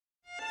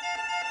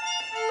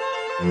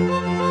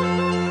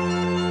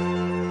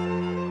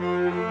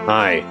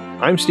Hi,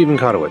 I'm Stephen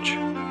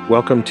Kotowich.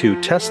 Welcome to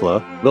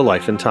Tesla, The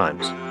Life and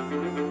Times.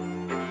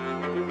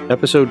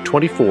 Episode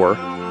 24,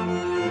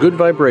 Good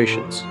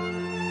Vibrations,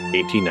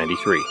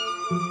 1893.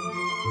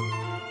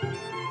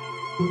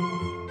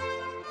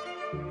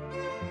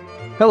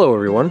 Hello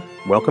everyone,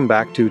 welcome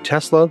back to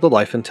Tesla, The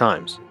Life and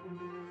Times.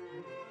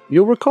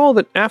 You'll recall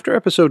that after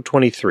episode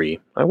 23,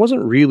 I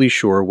wasn't really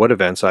sure what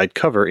events I'd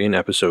cover in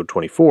episode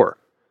 24.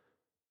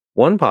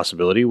 One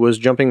possibility was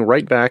jumping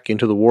right back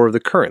into the War of the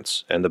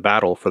Currents and the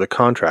battle for the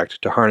contract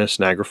to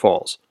harness Niagara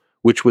Falls,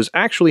 which was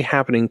actually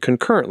happening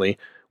concurrently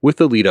with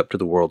the lead-up to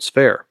the World's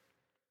Fair.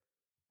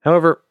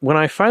 However, when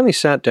I finally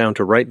sat down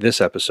to write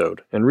this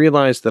episode and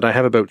realized that I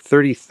have about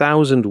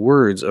 30,000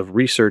 words of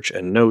research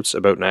and notes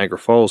about Niagara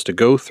Falls to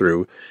go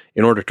through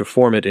in order to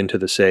form it into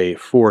the, say,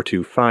 4,000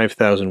 to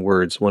 5,000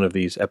 words one of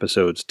these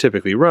episodes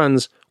typically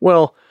runs,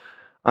 well,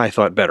 I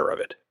thought better of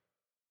it.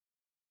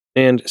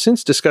 And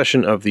since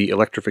discussion of the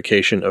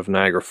electrification of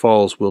Niagara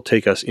Falls will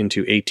take us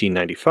into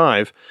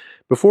 1895,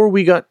 before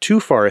we got too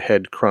far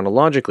ahead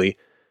chronologically,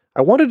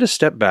 I wanted to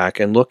step back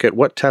and look at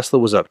what Tesla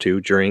was up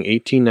to during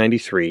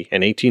 1893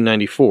 and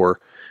 1894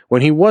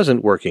 when he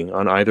wasn't working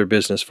on either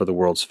business for the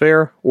World's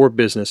Fair or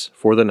business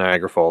for the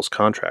Niagara Falls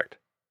contract.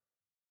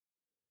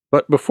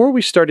 But before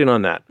we start in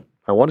on that,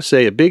 I want to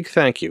say a big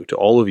thank you to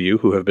all of you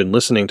who have been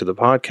listening to the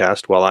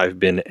podcast while I've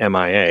been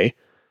MIA.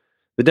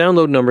 The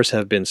download numbers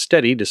have been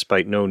steady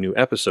despite no new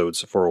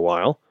episodes for a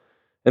while,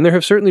 and there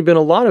have certainly been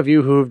a lot of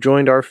you who have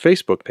joined our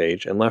Facebook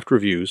page and left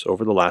reviews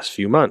over the last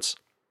few months.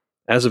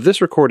 As of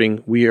this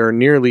recording, we are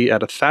nearly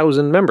at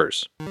 1,000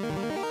 members.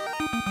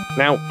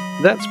 Now,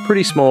 that's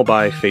pretty small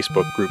by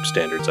Facebook group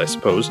standards, I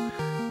suppose,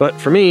 but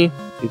for me,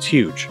 it's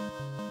huge.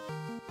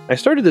 I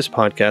started this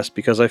podcast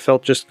because I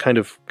felt just kind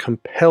of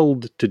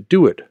compelled to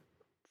do it.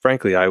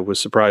 Frankly, I was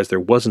surprised there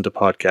wasn't a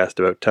podcast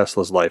about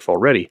Tesla's life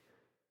already.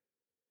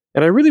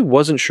 And I really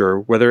wasn't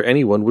sure whether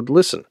anyone would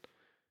listen.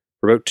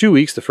 For about 2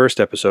 weeks, the first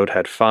episode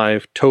had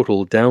 5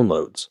 total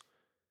downloads.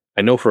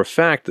 I know for a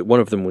fact that one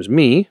of them was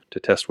me,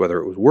 to test whether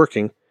it was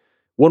working,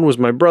 one was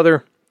my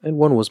brother, and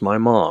one was my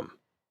mom.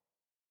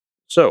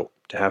 So,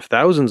 to have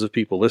thousands of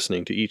people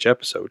listening to each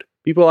episode,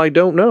 people I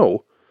don't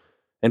know,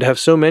 and to have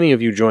so many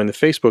of you join the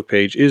Facebook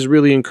page is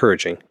really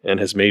encouraging, and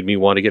has made me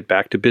want to get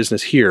back to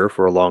business here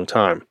for a long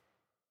time.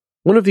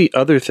 One of the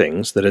other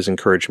things that has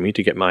encouraged me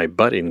to get my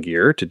butt in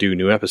gear to do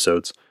new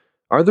episodes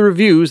are the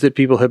reviews that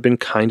people have been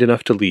kind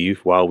enough to leave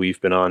while we've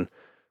been on,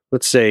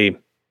 let's say,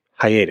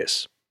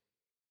 hiatus.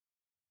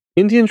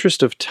 In the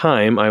interest of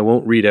time, I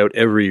won't read out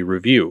every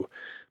review,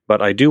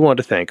 but I do want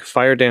to thank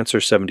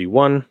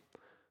FireDancer71,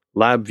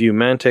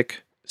 LabViewMantic,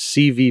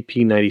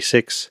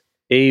 CVP96,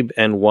 Abe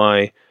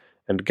NY,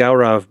 and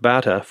Gaurav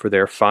Bhatta for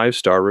their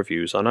 5-star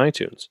reviews on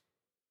iTunes.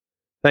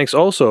 Thanks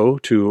also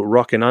to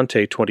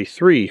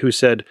Rockinante23, who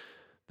said,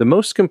 "The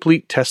most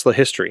complete Tesla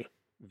history.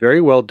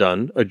 Very well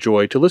done, a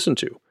joy to listen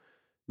to.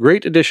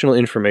 Great additional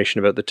information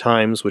about the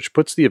times which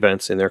puts the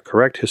events in their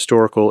correct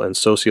historical and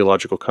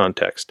sociological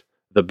context.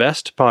 The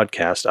best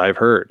podcast I've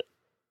heard."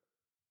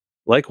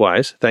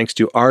 Likewise, thanks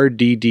to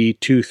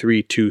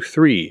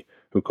RDD2323,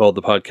 who called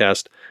the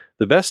podcast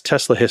the best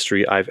Tesla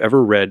history I've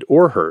ever read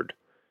or heard.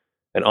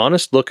 An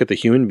honest look at the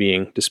human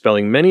being,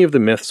 dispelling many of the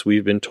myths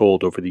we've been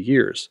told over the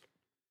years.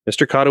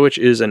 Mr. Kotowich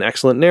is an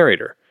excellent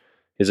narrator.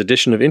 His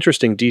addition of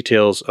interesting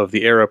details of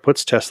the era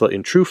puts Tesla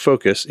in true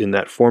focus in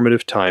that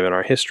formative time in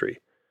our history.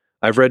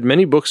 I've read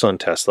many books on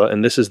Tesla,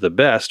 and this is the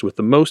best with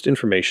the most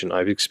information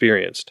I've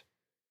experienced.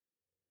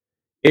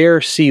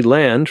 Air Sea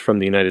Land from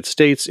the United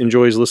States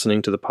enjoys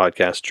listening to the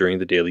podcast during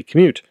the daily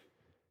commute.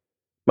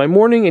 My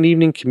morning and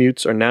evening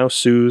commutes are now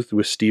soothed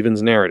with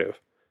Stephen's narrative.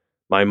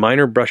 My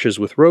minor brushes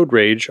with road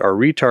rage are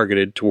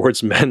retargeted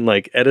towards men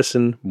like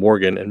Edison,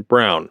 Morgan, and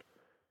Brown.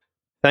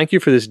 Thank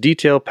you for this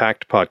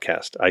detail-packed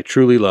podcast. I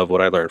truly love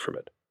what I learned from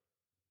it.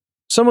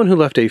 Someone who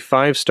left a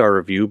 5-star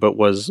review but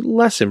was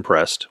less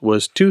impressed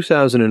was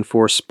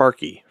 2004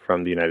 Sparky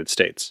from the United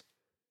States.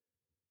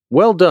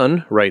 "Well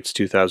done," writes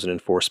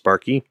 2004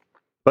 Sparky,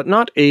 "but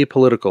not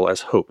apolitical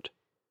as hoped.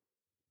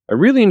 I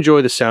really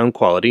enjoy the sound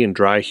quality and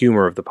dry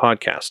humor of the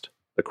podcast.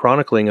 The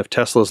chronicling of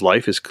Tesla's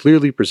life is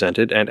clearly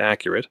presented and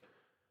accurate.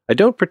 I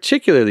don't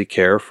particularly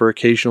care for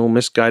occasional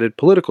misguided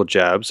political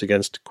jabs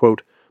against,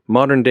 quote,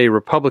 modern-day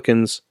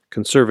Republicans,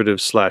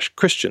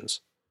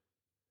 conservatives/Christians.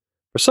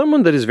 For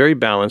someone that is very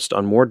balanced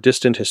on more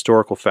distant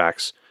historical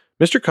facts,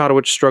 Mr.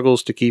 Kotowich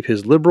struggles to keep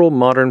his liberal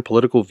modern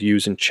political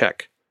views in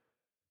check.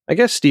 I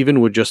guess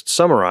Stephen would just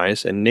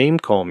summarize and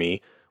name-call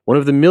me one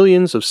of the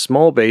millions of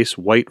small-base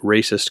white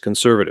racist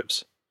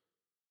conservatives."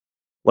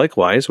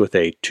 Likewise, with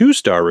a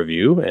 2-star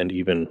review, and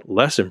even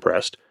less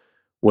impressed,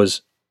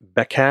 was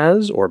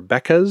Beckas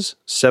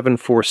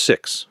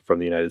 746 from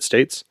the United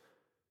States.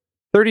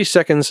 30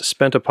 seconds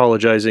spent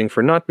apologizing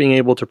for not being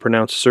able to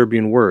pronounce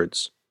Serbian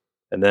words,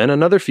 and then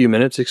another few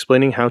minutes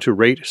explaining how to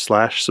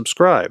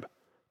rate/subscribe.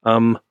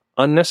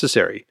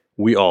 Unnecessary.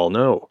 We all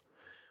know.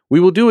 We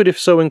will do it if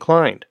so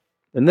inclined.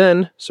 And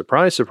then,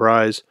 surprise,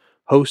 surprise,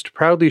 host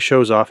proudly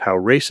shows off how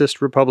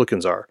racist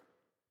Republicans are.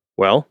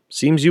 Well,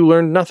 seems you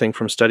learned nothing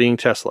from studying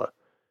Tesla.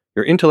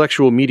 Your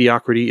intellectual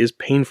mediocrity is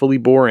painfully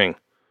boring.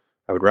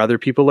 I would rather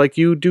people like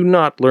you do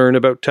not learn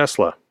about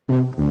Tesla.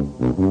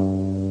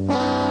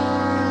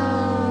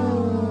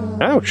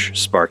 Ouch,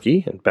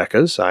 Sparky and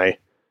Becca's. I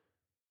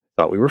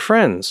thought we were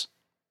friends.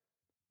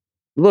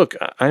 Look,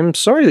 I'm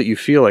sorry that you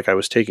feel like I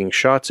was taking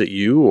shots at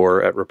you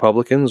or at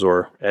Republicans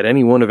or at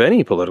anyone of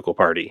any political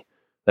party.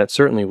 That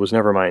certainly was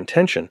never my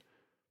intention.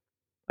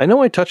 I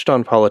know I touched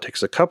on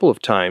politics a couple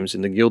of times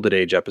in the Gilded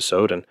Age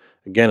episode and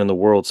again in the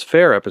World's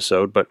Fair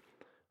episode, but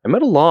I'm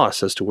at a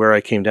loss as to where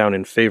I came down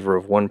in favor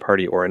of one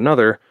party or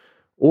another,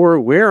 or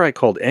where I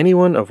called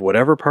anyone of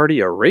whatever party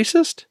a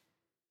racist.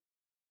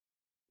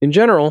 In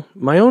general,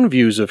 my own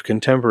views of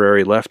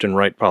contemporary left and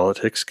right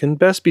politics can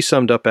best be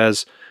summed up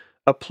as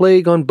a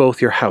plague on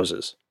both your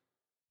houses.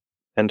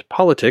 And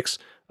politics,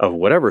 of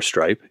whatever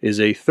stripe, is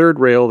a third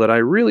rail that I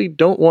really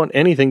don't want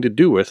anything to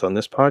do with on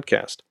this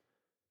podcast.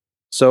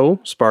 So,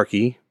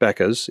 Sparky,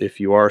 Becca's,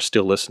 if you are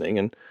still listening,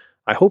 and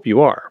I hope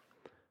you are,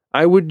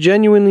 I would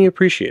genuinely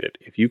appreciate it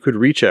if you could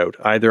reach out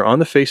either on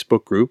the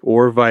Facebook group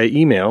or via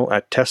email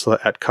at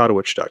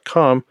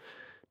tesla@kotowich.com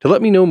to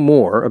let me know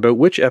more about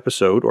which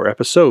episode or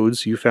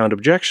episodes you found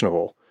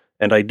objectionable,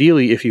 and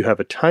ideally if you have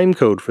a time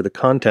code for the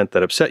content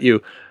that upset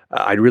you,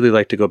 I'd really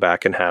like to go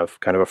back and have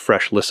kind of a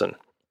fresh listen.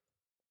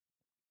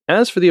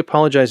 As for the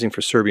apologizing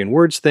for Serbian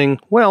words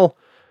thing, well,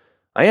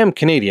 I am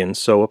Canadian,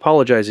 so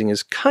apologizing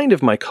is kind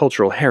of my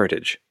cultural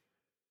heritage.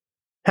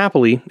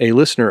 Happily, a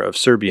listener of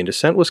Serbian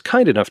descent was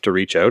kind enough to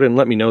reach out and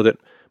let me know that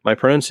my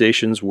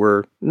pronunciations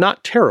were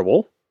not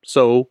terrible,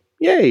 so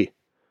yay!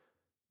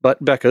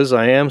 But, Becca's,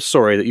 I am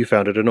sorry that you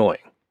found it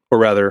annoying. Or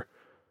rather,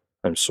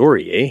 I'm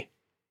sorry, eh?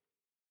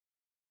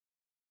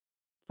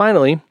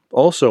 Finally,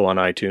 also on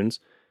iTunes,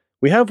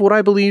 we have what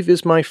I believe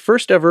is my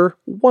first ever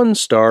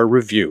 1-star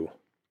review.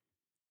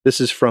 This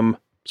is from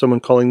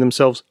someone calling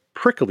themselves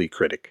Prickly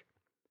Critic.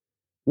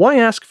 Why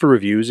ask for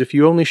reviews if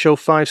you only show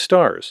 5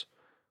 stars?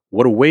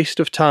 What a waste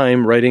of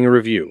time writing a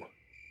review.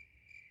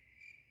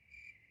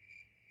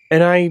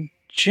 And I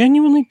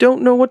genuinely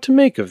don't know what to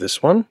make of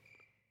this one.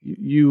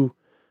 You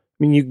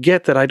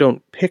get that I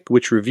don't pick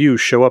which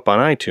reviews show up on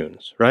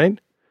iTunes, right?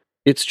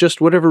 It's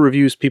just whatever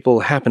reviews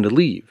people happen to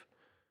leave.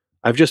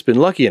 I've just been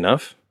lucky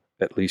enough,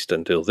 at least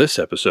until this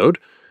episode,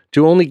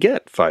 to only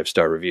get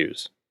 5-star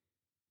reviews.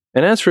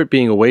 And as for it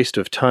being a waste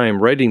of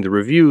time writing the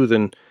review,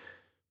 then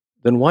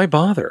why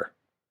bother?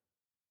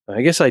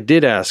 I guess I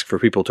did ask for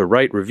people to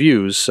write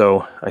reviews,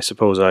 so I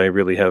suppose I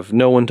really have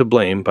no one to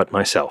blame but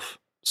myself.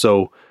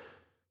 So,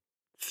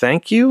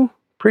 thank you,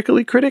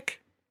 Prickly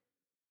Critic?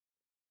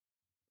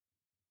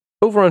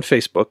 Over on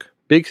Facebook,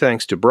 big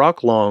thanks to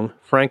Brock Long,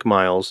 Frank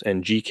Miles,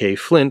 and G.K.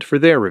 Flint for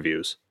their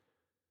reviews.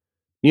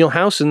 Neil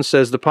Howson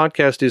says the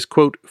podcast is,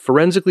 quote,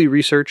 forensically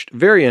researched,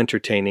 very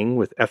entertaining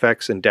with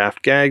FX and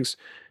daft gags,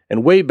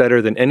 and way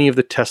better than any of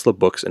the Tesla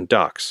books and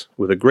docs,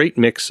 with a great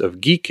mix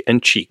of geek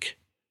and cheek.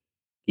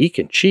 Geek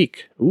and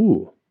cheek?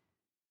 Ooh,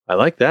 I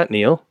like that,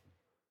 Neil.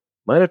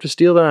 Might have to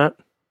steal that.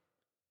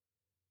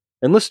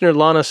 And listener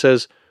Lana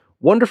says,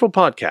 wonderful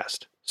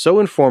podcast, so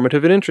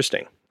informative and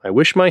interesting. I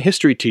wish my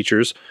history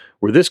teachers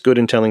were this good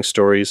in telling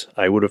stories.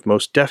 I would have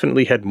most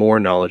definitely had more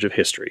knowledge of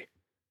history.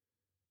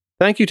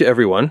 Thank you to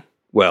everyone,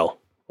 well,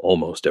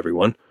 almost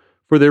everyone,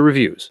 for their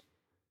reviews.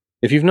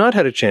 If you've not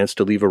had a chance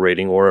to leave a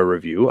rating or a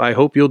review, I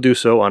hope you'll do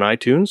so on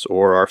iTunes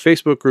or our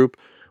Facebook group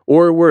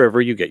or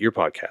wherever you get your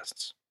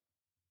podcasts.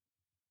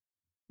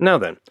 Now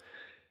then,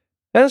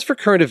 as for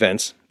current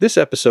events, this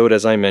episode,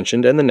 as I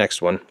mentioned, and the next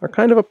one are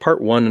kind of a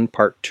part 1 and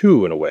part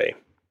 2 in a way.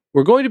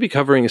 We're going to be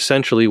covering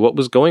essentially what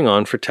was going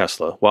on for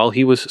Tesla while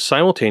he was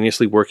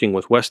simultaneously working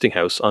with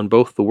Westinghouse on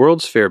both the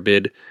World's Fair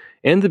bid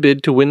and the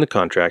bid to win the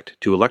contract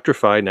to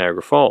electrify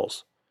Niagara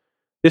Falls.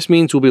 This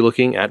means we'll be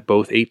looking at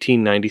both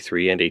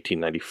 1893 and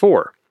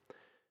 1894.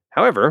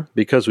 However,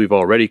 because we've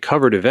already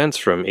covered events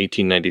from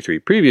 1893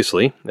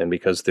 previously, and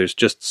because there's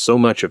just so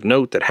much of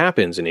note that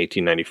happens in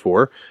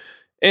 1894,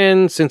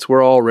 and since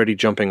we're already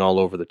jumping all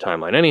over the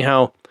timeline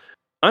anyhow,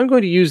 I'm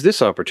going to use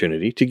this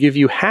opportunity to give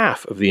you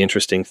half of the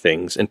interesting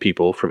things and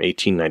people from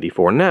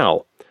 1894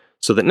 now,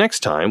 so that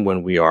next time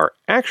when we are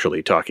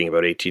actually talking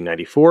about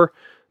 1894,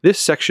 this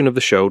section of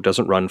the show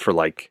doesn't run for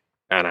like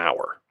an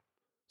hour.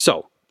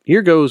 So,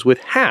 here goes with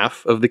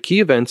half of the key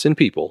events and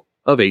people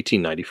of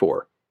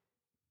 1894.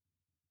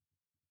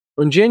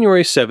 On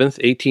January 7th,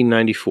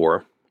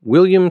 1894,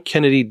 William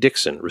Kennedy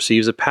Dixon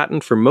receives a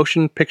patent for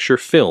motion picture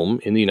film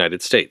in the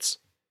United States.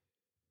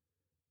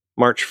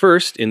 March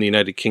 1st, in the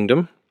United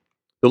Kingdom,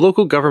 the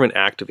Local Government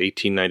Act of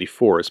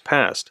 1894 is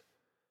passed.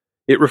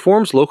 It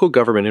reforms local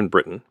government in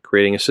Britain,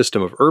 creating a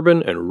system of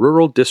urban and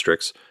rural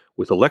districts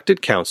with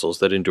elected councils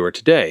that endure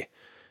today,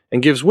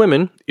 and gives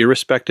women,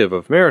 irrespective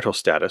of marital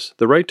status,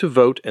 the right to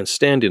vote and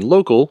stand in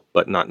local,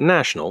 but not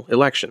national,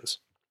 elections.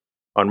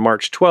 On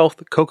March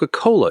 12th,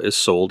 Coca-Cola is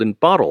sold in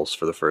bottles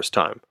for the first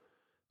time.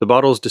 The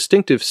bottle's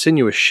distinctive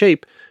sinuous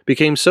shape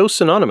became so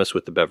synonymous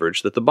with the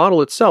beverage that the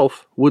bottle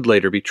itself would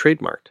later be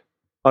trademarked.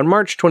 On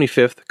March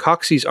 25th,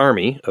 Coxey's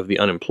Army of the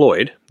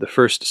Unemployed, the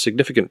first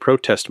significant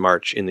protest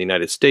march in the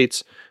United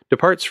States,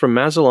 departs from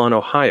Mazatlan,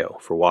 Ohio,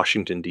 for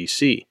Washington,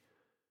 D.C.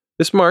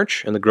 This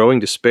march and the growing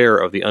despair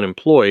of the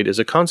unemployed is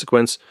a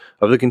consequence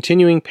of the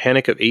continuing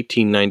Panic of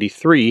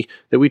 1893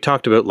 that we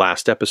talked about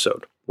last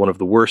episode, one of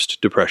the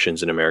worst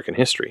depressions in American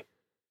history.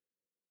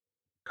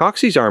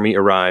 Coxey's army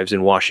arrives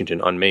in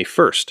Washington on May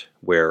 1st,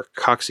 where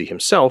Coxey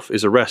himself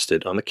is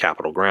arrested on the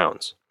Capitol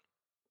grounds.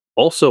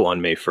 Also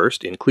on May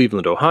 1st, in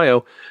Cleveland,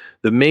 Ohio,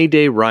 the May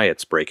Day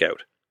riots break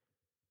out.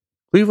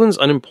 Cleveland's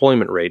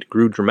unemployment rate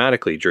grew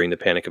dramatically during the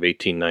Panic of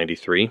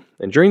 1893,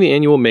 and during the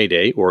annual May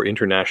Day, or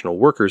International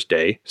Workers'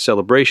 Day,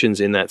 celebrations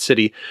in that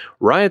city,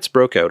 riots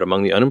broke out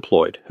among the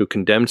unemployed who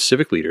condemned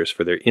civic leaders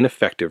for their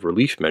ineffective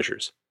relief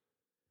measures.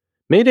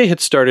 May Day had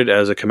started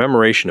as a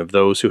commemoration of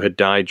those who had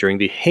died during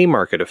the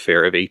Haymarket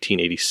Affair of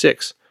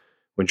 1886,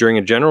 when during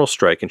a general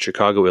strike in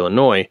Chicago,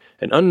 Illinois,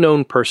 an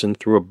unknown person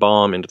threw a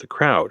bomb into the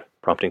crowd,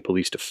 prompting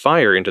police to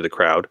fire into the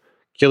crowd,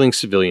 killing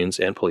civilians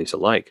and police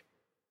alike.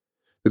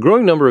 The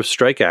growing number of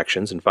strike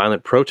actions and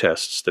violent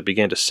protests that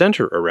began to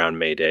center around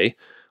May Day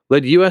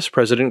led U.S.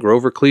 President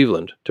Grover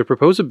Cleveland to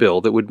propose a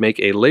bill that would make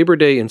a Labor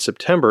Day in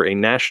September a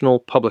national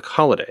public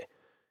holiday,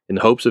 in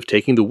the hopes of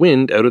taking the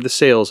wind out of the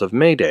sails of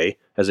May Day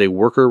as a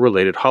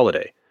worker-related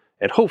holiday,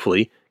 and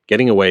hopefully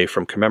getting away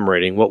from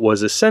commemorating what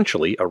was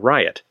essentially a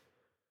riot.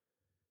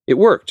 It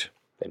worked,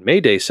 and May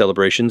Day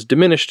celebrations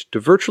diminished to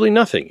virtually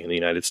nothing in the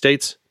United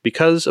States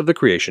because of the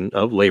creation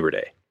of Labor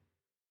Day.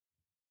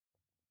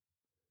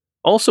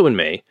 Also in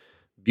May,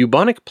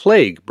 bubonic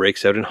plague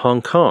breaks out in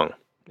Hong Kong.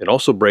 It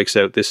also breaks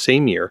out this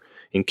same year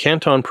in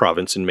Canton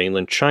Province in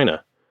mainland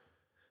China.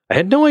 I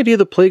had no idea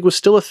the plague was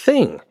still a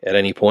thing at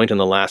any point in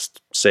the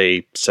last,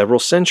 say, several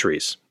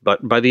centuries,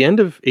 but by the end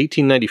of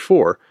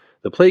 1894,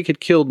 the plague had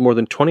killed more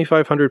than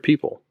 2,500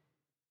 people.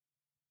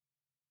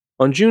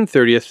 On June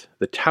 30th,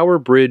 the Tower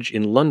Bridge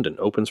in London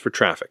opens for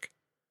traffic.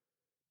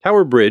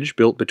 Tower Bridge,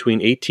 built between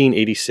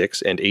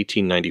 1886 and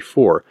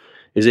 1894,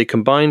 is a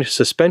combined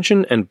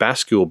suspension and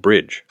bascule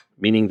bridge,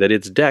 meaning that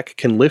its deck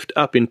can lift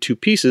up in two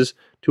pieces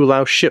to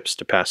allow ships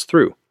to pass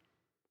through.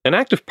 An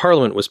Act of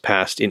Parliament was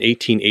passed in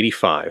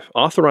 1885,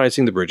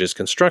 authorizing the bridge's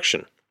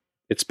construction.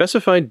 It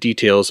specified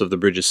details of the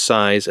bridge's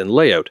size and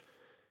layout,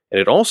 and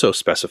it also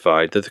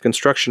specified that the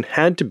construction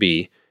had to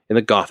be in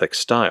the Gothic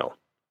style.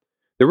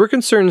 There were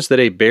concerns that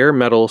a bare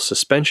metal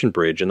suspension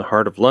bridge in the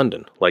heart of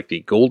London, like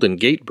the Golden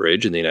Gate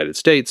Bridge in the United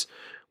States,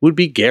 would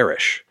be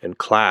garish and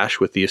clash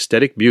with the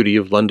aesthetic beauty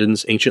of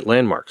London's ancient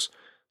landmarks,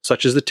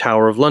 such as the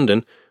Tower of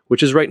London,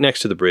 which is right next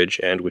to the bridge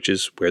and which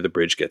is where the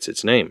bridge gets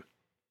its name.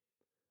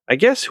 I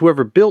guess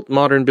whoever built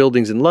modern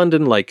buildings in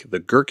London like the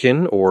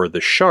Gherkin or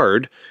the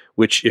Shard,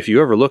 which if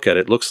you ever look at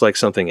it looks like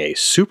something a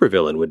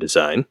supervillain would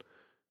design,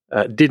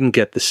 didn't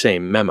get the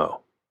same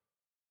memo.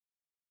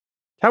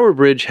 Tower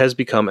Bridge has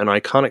become an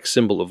iconic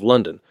symbol of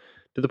London,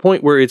 to the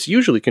point where it's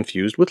usually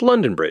confused with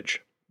London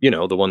Bridge,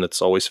 the one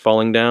that's always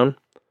falling down.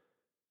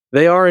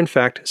 They are, in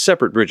fact,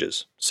 separate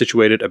bridges,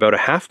 situated about a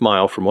half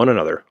mile from one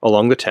another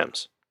along the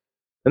Thames.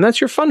 And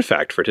that's your fun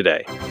fact for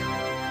today.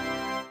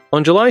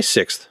 On July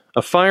 6th,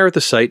 a fire at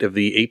the site of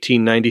the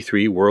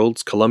 1893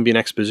 World's Columbian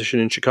Exposition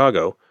in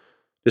Chicago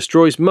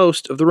destroys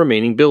most of the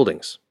remaining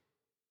buildings.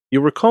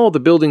 You'll recall the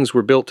buildings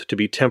were built to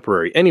be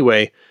temporary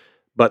anyway,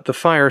 but the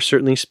fire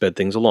certainly sped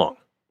things along.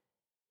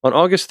 On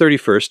August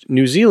 31st,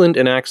 New Zealand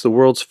enacts the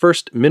world's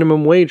first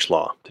minimum wage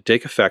law to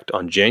take effect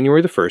on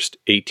January 1st,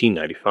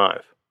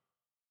 1895.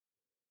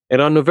 And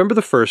on November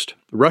 1st,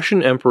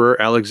 Russian Emperor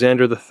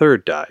Alexander III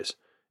dies,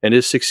 and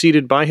is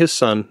succeeded by his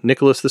son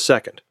Nicholas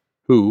II,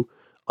 who,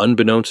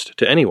 unbeknownst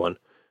to anyone,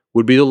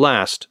 would be the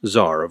last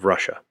Tsar of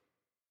Russia.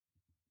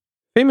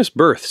 Famous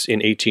births in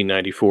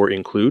 1894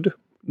 include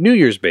New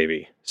Year's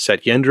baby,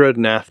 Satyendra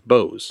Nath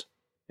Bose,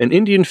 an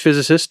Indian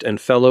physicist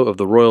and fellow of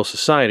the Royal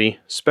Society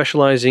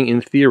specializing in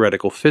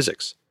theoretical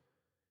physics.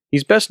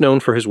 He's best known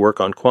for his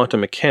work on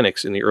quantum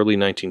mechanics in the early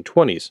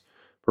 1920s,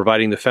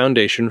 providing the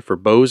foundation for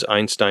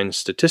Bose-Einstein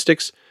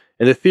statistics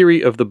and the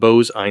theory of the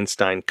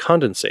Bose-Einstein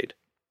condensate.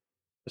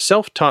 A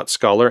self-taught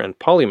scholar and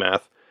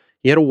polymath,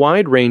 he had a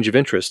wide range of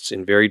interests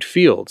in varied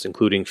fields,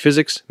 including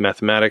physics,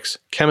 mathematics,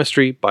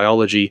 chemistry,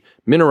 biology,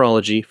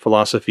 mineralogy,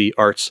 philosophy,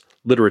 arts,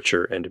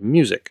 literature, and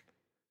music.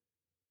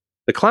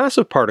 The class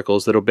of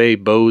particles that obey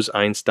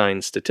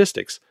Bose-Einstein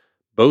statistics,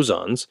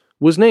 bosons,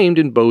 was named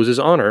in Bose's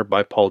honor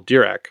by Paul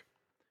Dirac.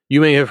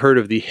 You may have heard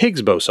of the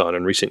Higgs boson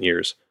in recent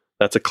years.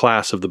 That's a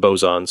class of the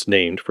bosons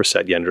named for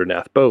Satyendra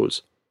Nath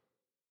Bose.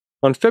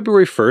 On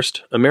February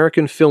 1st,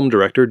 American film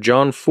director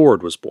John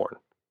Ford was born.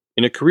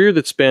 In a career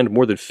that spanned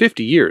more than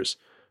 50 years,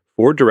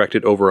 Ford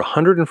directed over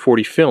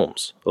 140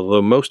 films,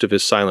 although most of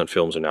his silent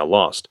films are now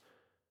lost.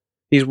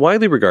 He's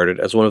widely regarded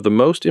as one of the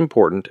most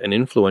important and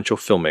influential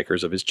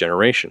filmmakers of his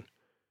generation.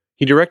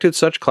 He directed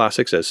such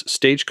classics as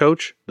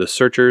Stagecoach, The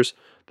Searchers,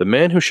 The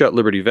Man Who Shot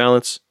Liberty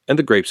Valance, and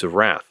The Grapes of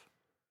Wrath.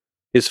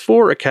 His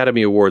 4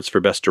 Academy Awards for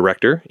Best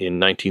Director in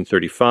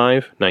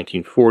 1935,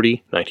 1940,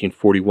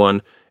 1941,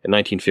 and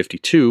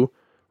 1952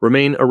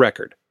 remain a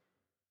record.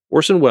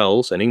 Orson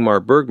Welles and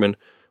Ingmar Bergman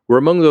were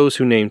among those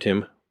who named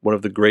him one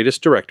of the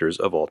greatest directors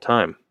of all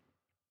time.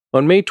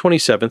 On May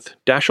 27th,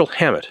 Dashiell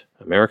Hammett,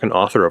 American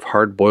author of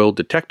hard-boiled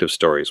detective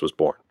stories, was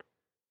born.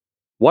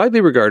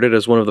 Widely regarded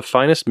as one of the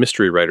finest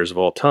mystery writers of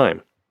all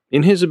time,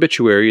 in his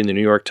obituary in the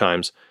New York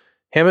Times,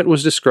 Hammett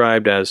was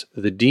described as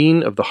the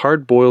dean of the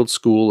hard-boiled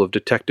school of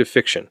detective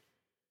fiction.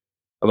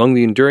 Among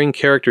the enduring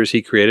characters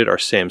he created are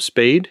Sam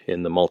Spade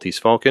in The Maltese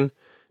Falcon,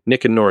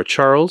 Nick and Nora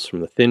Charles from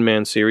the Thin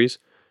Man series,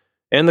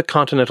 and The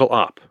Continental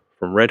Op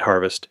from Red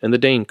Harvest and The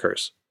Dane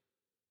Curse.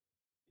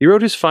 He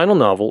wrote his final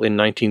novel in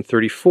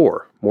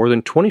 1934, more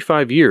than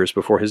 25 years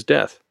before his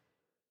death.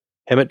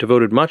 Hammett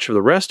devoted much of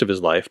the rest of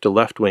his life to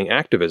left-wing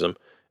activism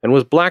and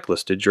was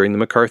blacklisted during the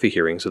McCarthy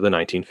hearings of the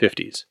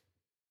 1950s.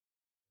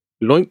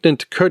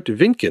 Leutnant Kurt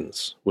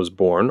Winkens was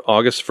born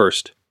August 1,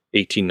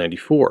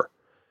 1894.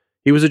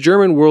 He was a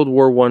German World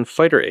War I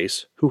fighter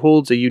ace who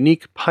holds a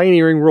unique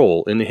pioneering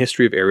role in the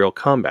history of aerial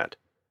combat.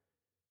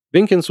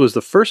 Winkens was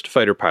the first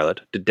fighter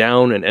pilot to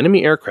down an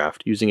enemy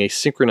aircraft using a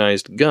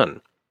synchronized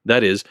gun,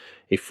 that is,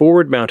 a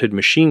forward-mounted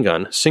machine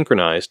gun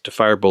synchronized to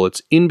fire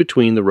bullets in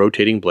between the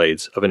rotating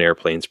blades of an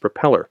airplane's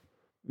propeller.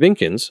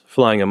 Winkens,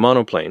 flying a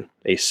monoplane,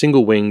 a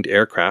single-winged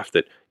aircraft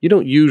that you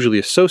don't usually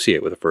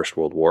associate with the First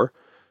World War,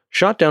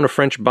 shot down a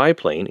French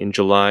biplane in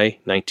July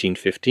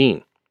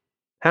 1915.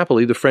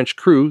 Happily, the French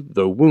crew,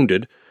 though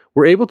wounded,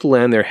 were able to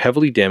land their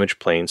heavily damaged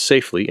plane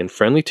safely in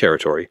friendly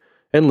territory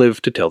and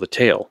live to tell the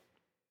tale.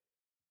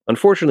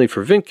 Unfortunately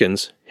for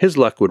Winkens, his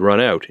luck would run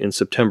out in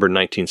September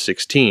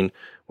 1916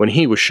 when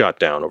he was shot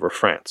down over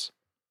France.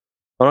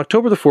 On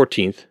October the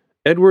 14th,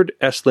 Edward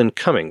Estlin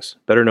Cummings,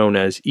 better known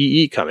as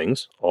E. E.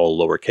 Cummings, all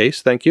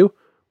lowercase, thank you,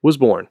 was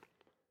born.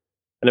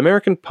 An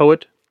American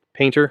poet,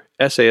 painter,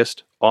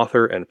 essayist,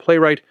 author, and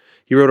playwright,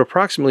 he wrote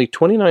approximately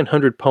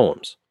 2,900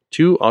 poems,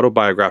 2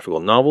 autobiographical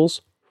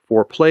novels,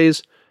 4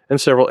 plays,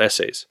 and several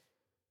essays.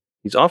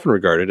 He's often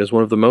regarded as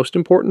one of the most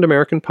important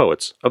American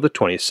poets of the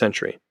 20th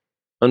century.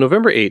 On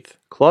November 8th,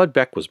 Claude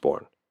Beck was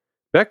born.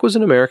 Beck was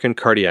an American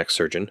cardiac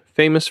surgeon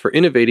famous for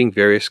innovating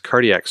various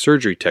cardiac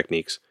surgery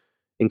techniques,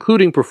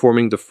 including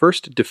performing the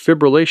first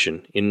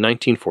defibrillation in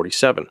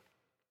 1947.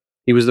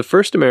 He was the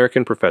first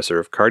American professor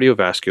of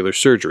cardiovascular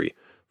surgery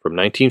from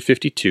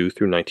 1952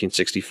 through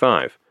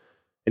 1965,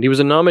 and he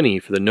was a nominee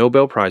for the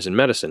Nobel Prize in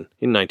Medicine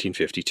in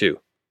 1952.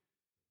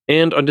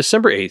 And on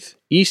December 8th,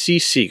 E.C.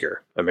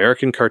 Seeger,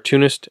 American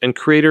cartoonist and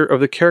creator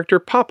of the character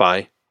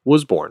Popeye,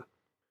 was born.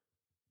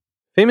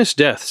 Famous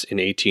deaths in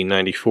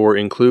 1894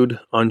 include,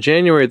 on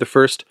January the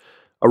 1st,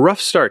 a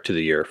rough start to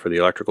the year for the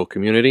electrical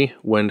community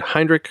when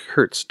Heinrich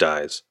Hertz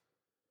dies.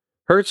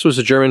 Hertz was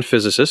a German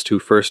physicist who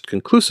first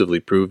conclusively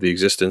proved the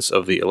existence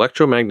of the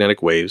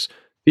electromagnetic waves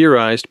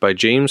theorized by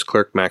James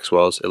Clerk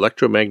Maxwell's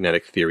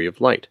electromagnetic theory of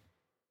light.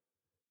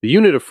 The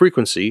unit of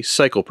frequency,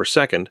 cycle per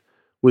second,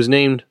 was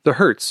named the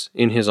Hertz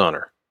in his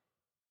honor.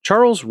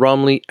 Charles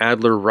Romley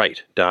Adler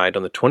Wright died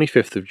on the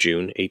 25th of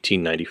June,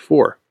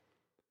 1894.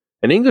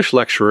 An English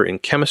lecturer in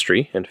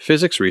chemistry and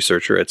physics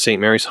researcher at St.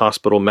 Mary's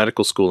Hospital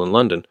Medical School in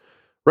London,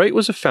 Wright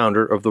was a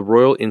founder of the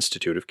Royal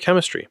Institute of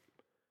Chemistry.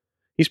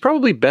 He's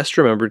probably best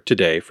remembered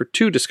today for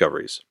 2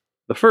 discoveries.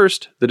 The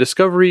first, the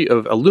discovery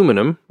of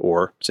aluminum,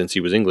 or, since he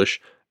was English,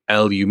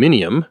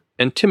 aluminium,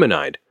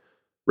 antimonide,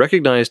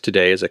 recognized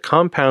today as a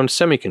compound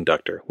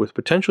semiconductor with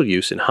potential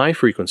use in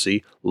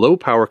high-frequency,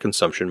 low-power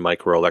consumption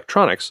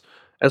microelectronics,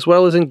 as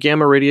well as in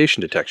gamma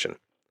radiation detection.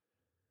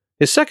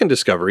 His second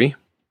discovery,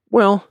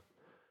 well,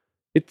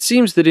 it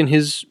seems that in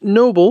his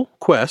noble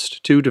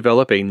quest to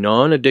develop a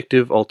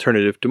non-addictive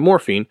alternative to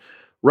morphine,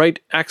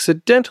 Wright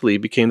accidentally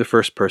became the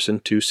first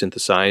person to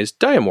synthesize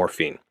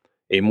diamorphine,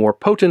 a more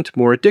potent,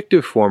 more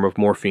addictive form of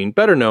morphine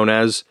better known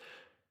as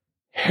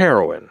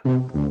heroin.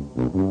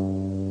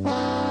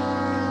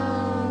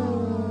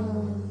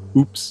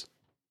 Oops.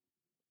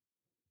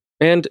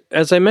 And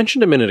as I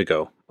mentioned a minute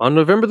ago, on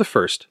November the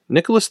 1st,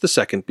 Nicholas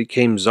II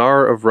became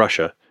Tsar of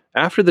Russia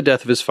after the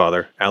death of his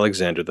father,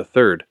 Alexander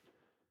III.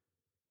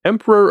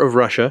 Emperor of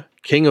Russia,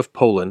 King of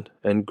Poland,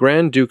 and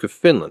Grand Duke of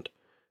Finland,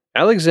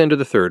 Alexander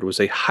III was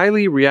a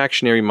highly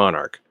reactionary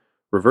monarch,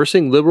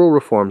 reversing liberal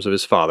reforms of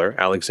his father,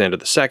 Alexander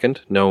II,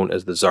 known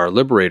as the Tsar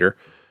Liberator,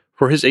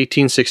 for his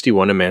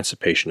 1861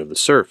 emancipation of the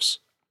serfs.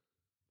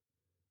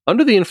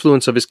 Under the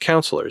influence of his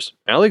counselors,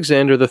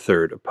 Alexander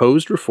III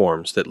opposed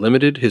reforms that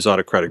limited his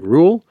autocratic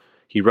rule,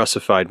 he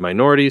Russified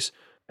minorities,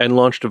 and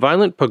launched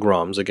violent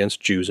pogroms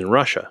against Jews in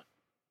Russia.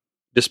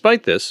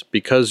 Despite this,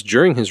 because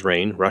during his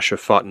reign Russia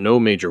fought no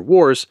major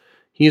wars,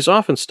 he is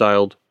often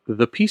styled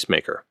the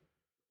peacemaker.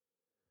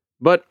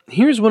 But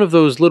here's one of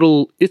those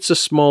little it's a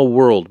small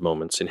world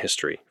moments in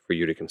history for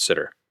you to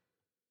consider.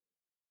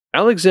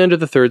 Alexander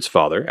III's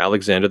father,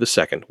 Alexander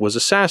II, was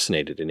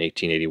assassinated in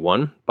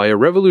 1881 by a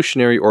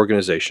revolutionary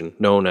organization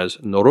known as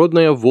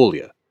Narodnaya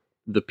Volya,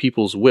 the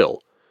People's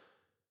Will,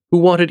 who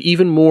wanted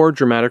even more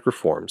dramatic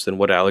reforms than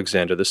what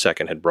Alexander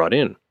II had brought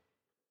in.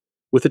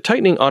 With the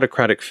tightening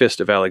autocratic fist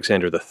of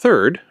Alexander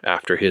III,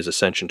 after his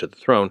ascension to the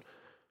throne,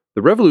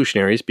 the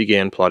revolutionaries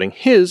began plotting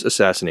his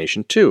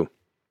assassination too.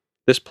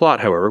 This plot,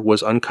 however,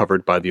 was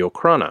uncovered by the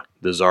Okhrana,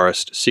 the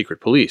Tsarist secret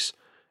police,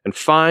 and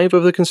 5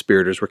 of the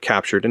conspirators were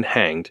captured and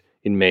hanged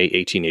in May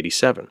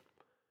 1887.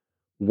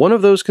 One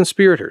of those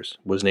conspirators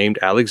was named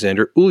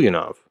Alexander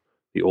Ulyanov,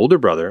 the older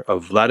brother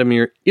of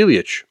Vladimir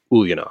Ilyich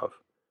Ulyanov,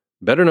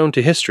 better known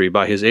to history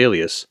by his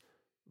alias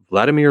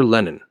Vladimir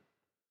Lenin.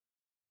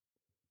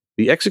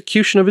 The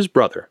execution of his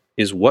brother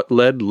is what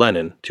led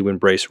Lenin to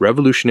embrace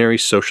revolutionary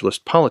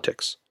socialist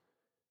politics,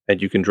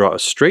 and you can draw a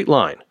straight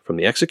line from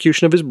the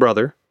execution of his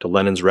brother to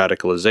Lenin's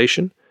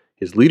radicalization,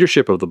 his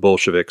leadership of the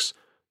Bolsheviks,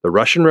 the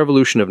Russian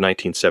Revolution of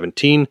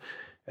 1917,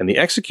 and the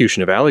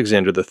execution of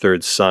Alexander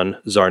III's son,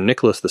 Tsar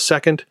Nicholas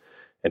II,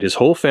 and his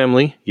whole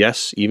family,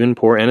 yes, even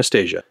poor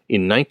Anastasia,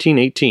 in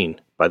 1918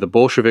 by the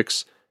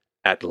Bolsheviks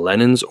at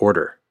Lenin's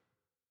order.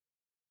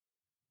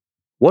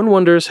 One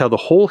wonders how the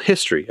whole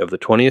history of the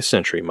 20th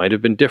century might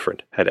have been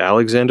different had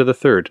Alexander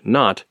III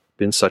not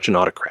been such an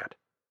autocrat.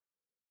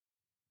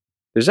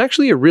 There's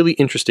actually a really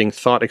interesting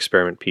thought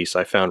experiment piece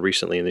I found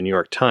recently in the New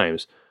York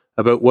Times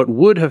about what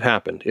would have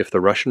happened if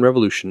the Russian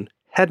Revolution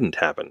hadn't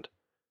happened.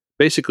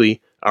 Basically,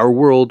 our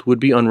world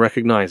would be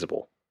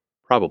unrecognizable,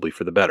 probably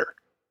for the better.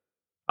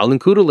 I'll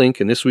include a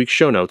link in this week's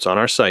show notes on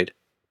our site,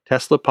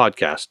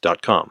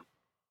 teslapodcast.com.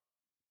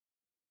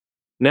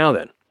 Now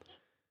then,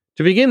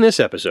 to begin this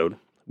episode,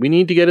 we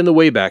need to get in the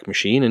Wayback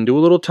Machine and do a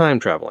little time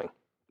traveling,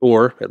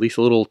 or at least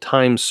a little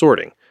time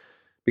sorting,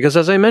 because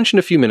as I mentioned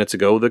a few minutes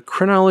ago, the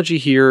chronology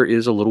here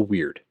is a little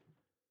weird.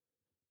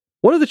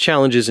 One of the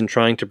challenges in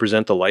trying to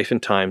present the life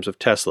and times of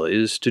Tesla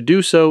is to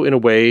do so in a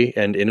way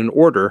and in an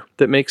order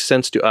that makes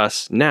sense to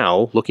us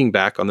now, looking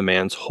back on the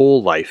man's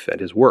whole life and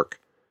his work.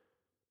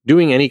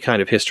 Doing any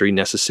kind of history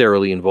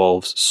necessarily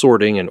involves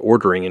sorting and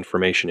ordering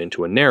information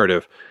into a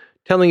narrative,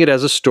 telling it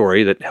as a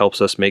story that helps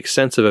us make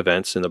sense of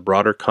events in the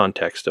broader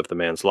context of the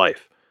man's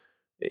life,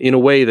 in a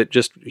way that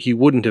just he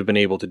wouldn't have been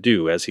able to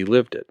do as he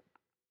lived it.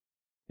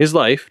 His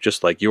life,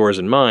 just like yours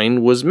and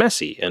mine, was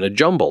messy and a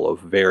jumble of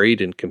varied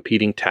and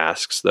competing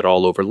tasks that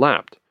all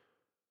overlapped.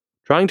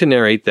 Trying to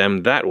narrate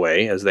them that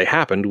way as they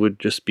happened would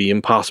just be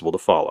impossible to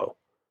follow.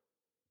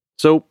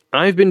 So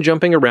I've been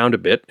jumping around a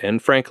bit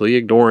and frankly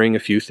ignoring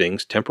a few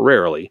things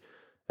temporarily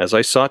as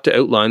I sought to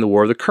outline the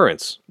War of the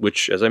Currents,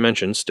 which, as I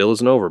mentioned, still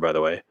isn't over by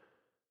the way,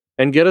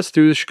 and get us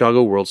through the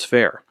Chicago World's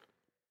Fair.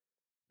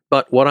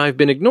 But what I've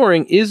been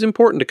ignoring is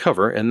important to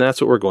cover, and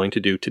that's what we're going to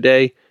do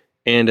today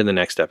and in the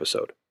next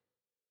episode.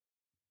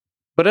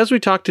 But as we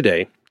talk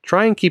today,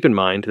 try and keep in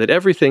mind that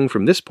everything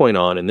from this point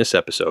on in this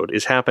episode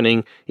is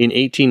happening in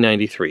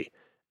 1893,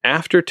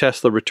 after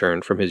Tesla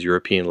returned from his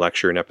European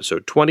lecture in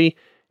episode 20,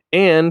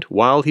 and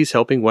while he's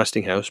helping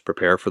Westinghouse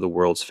prepare for the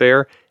World's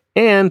Fair,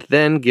 and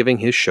then giving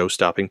his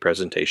show-stopping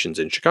presentations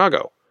in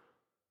Chicago.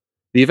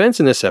 The events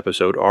in this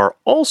episode are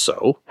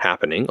also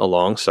happening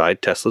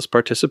alongside Tesla's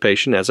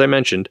participation, as I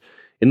mentioned,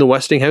 in the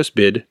Westinghouse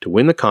bid to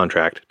win the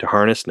contract to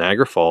harness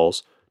Niagara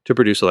Falls to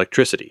produce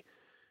electricity,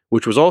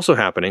 which was also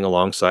happening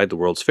alongside the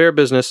World's Fair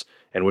business,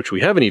 and which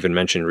we haven't even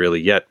mentioned really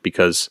yet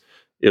because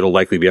it'll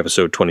likely be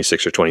episode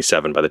 26 or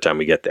 27 by the time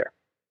we get there.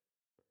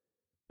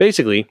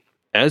 Basically,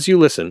 as you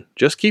listen,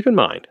 just keep in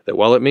mind that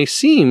while it may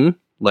seem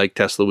like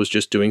Tesla was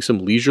just doing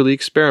some leisurely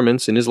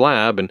experiments in his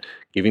lab and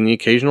giving the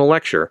occasional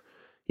lecture,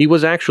 he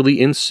was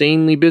actually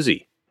insanely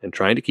busy and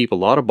trying to keep a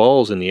lot of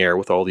balls in the air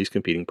with all these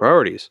competing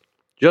priorities,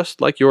 just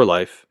like your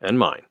life and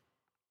mine.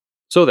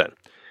 So then,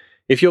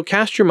 if you'll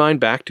cast your mind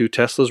back to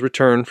Tesla's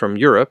return from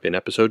Europe in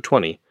episode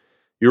 20,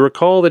 you'll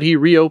recall that he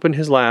reopened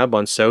his lab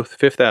on South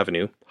 5th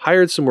Avenue,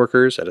 hired some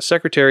workers and a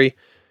secretary,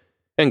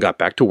 and got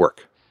back to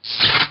work.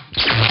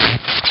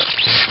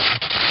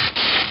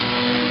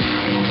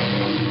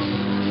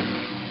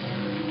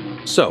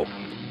 So,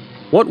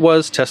 what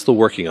was Tesla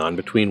working on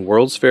between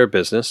World's Fair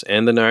business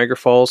and the Niagara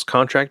Falls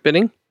contract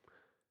bidding?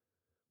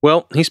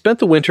 Well, he spent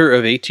the winter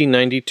of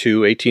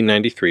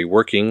 1892-1893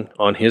 working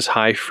on his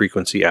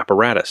high-frequency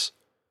apparatus.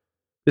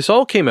 This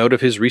all came out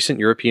of his recent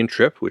European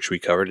trip, which we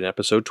covered in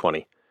episode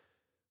 20.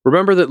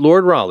 Remember that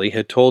Lord Rayleigh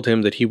had told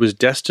him that he was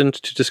destined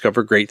to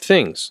discover great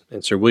things,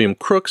 and Sir William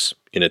Crookes,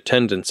 in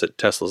attendance at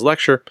Tesla's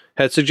lecture,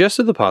 had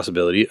suggested the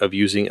possibility of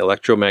using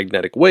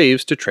electromagnetic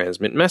waves to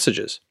transmit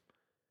messages.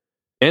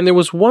 And there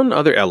was one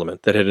other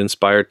element that had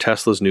inspired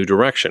Tesla's new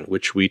direction,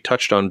 which we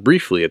touched on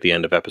briefly at the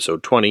end of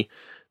episode 20,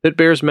 that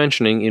bears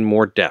mentioning in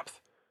more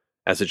depth,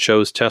 as it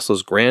shows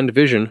Tesla's grand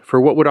vision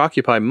for what would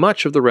occupy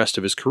much of the rest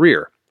of his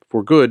career,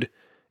 for good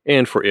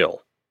and for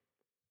ill.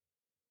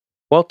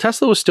 While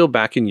Tesla was still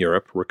back in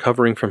Europe,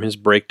 recovering from his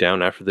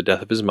breakdown after the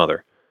death of his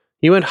mother,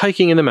 he went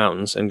hiking in the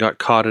mountains and got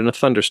caught in a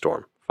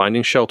thunderstorm,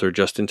 finding shelter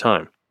just in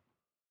time.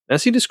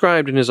 As he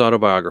described in his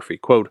autobiography,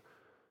 quote,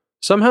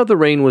 "Somehow the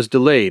rain was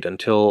delayed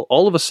until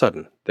all of a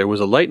sudden there was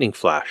a lightning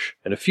flash,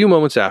 and a few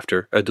moments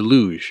after, a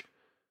deluge.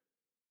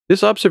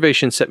 This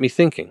observation set me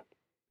thinking.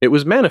 It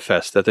was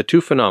manifest that the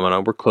two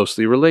phenomena were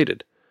closely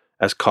related,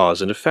 as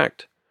cause and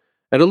effect.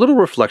 And a little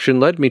reflection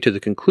led me to the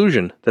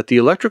conclusion that the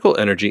electrical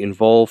energy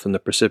involved in the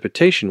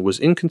precipitation was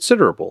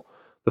inconsiderable,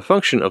 the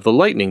function of the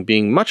lightning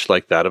being much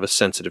like that of a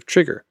sensitive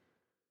trigger.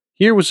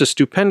 Here was a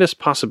stupendous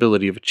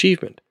possibility of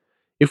achievement.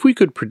 If we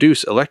could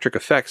produce electric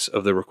effects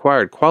of the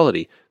required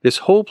quality, this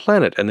whole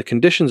planet and the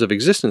conditions of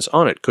existence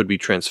on it could be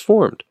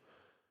transformed.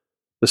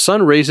 The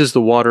sun raises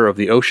the water of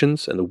the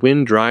oceans, and the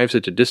wind drives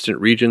it to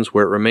distant regions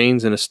where it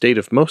remains in a state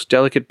of most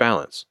delicate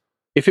balance.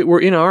 If it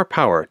were in our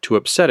power to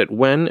upset it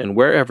when and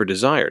wherever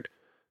desired,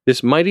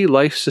 this mighty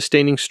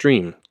life-sustaining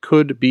stream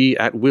could be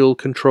at will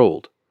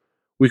controlled.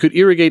 We could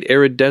irrigate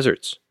arid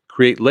deserts,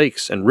 create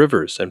lakes and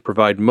rivers, and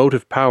provide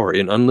motive power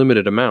in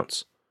unlimited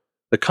amounts.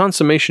 The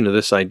consummation of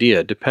this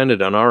idea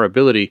depended on our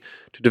ability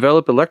to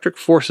develop electric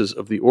forces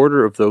of the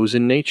order of those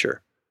in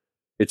nature.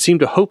 It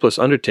seemed a hopeless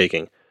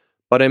undertaking,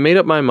 but I made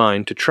up my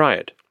mind to try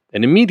it,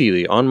 and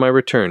immediately on my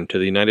return to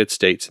the United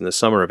States in the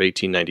summer of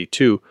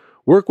 1892,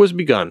 work was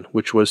begun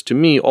which was to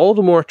me all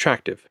the more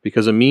attractive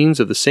because a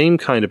means of the same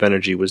kind of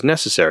energy was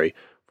necessary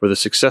for the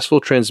successful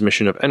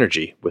transmission of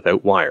energy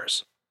without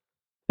wires.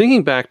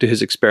 Thinking back to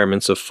his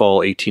experiments of fall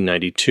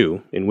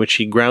 1892, in which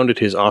he grounded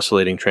his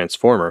oscillating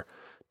transformer,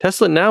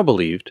 Tesla now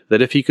believed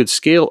that if he could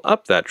scale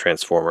up that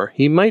transformer,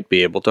 he might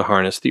be able to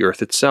harness the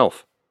Earth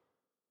itself.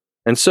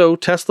 And so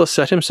Tesla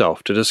set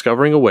himself to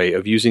discovering a way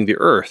of using the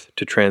Earth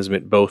to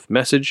transmit both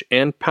message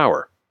and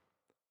power.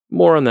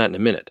 More on that in a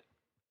minute.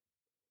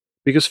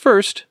 Because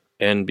first,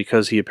 and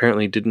because he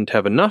apparently didn't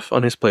have enough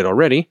on his plate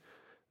already,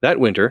 that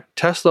winter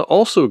Tesla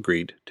also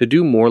agreed to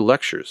do more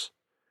lectures.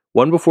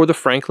 One before the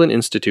Franklin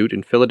Institute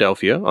in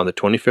Philadelphia on the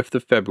 25th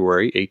of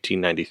February,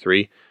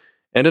 1893,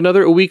 and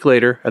another a week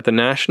later at the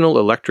National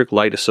Electric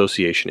Light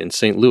Association in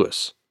St.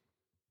 Louis.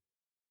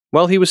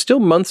 While he was still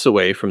months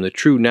away from the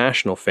true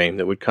national fame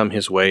that would come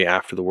his way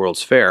after the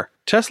World's Fair,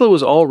 Tesla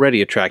was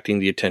already attracting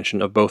the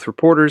attention of both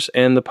reporters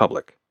and the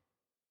public.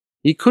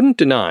 He couldn't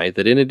deny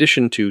that in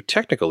addition to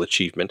technical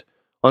achievement,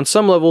 on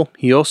some level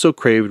he also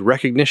craved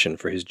recognition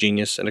for his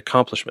genius and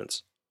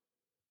accomplishments.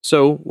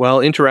 So,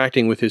 while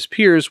interacting with his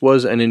peers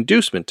was an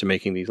inducement to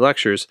making these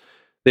lectures,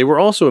 they were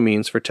also a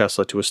means for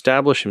Tesla to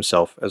establish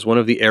himself as one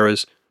of the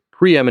era's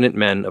preeminent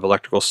men of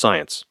electrical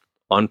science,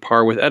 on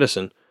par with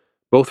Edison,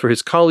 both for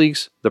his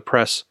colleagues, the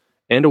press,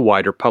 and a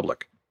wider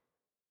public.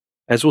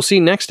 As we'll see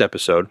next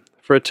episode,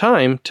 for a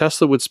time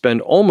Tesla would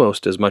spend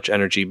almost as much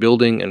energy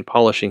building and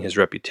polishing his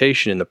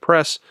reputation in the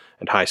press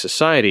and high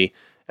society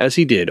as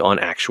he did on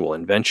actual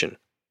invention.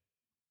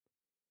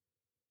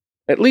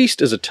 At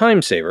least as a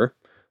time saver,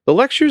 the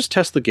lectures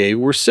Tesla gave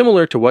were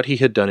similar to what he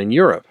had done in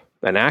Europe,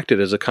 and acted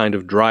as a kind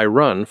of dry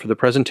run for the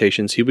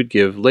presentations he would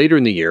give later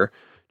in the year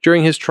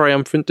during his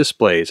triumphant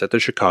displays at the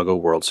Chicago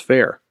World's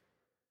Fair.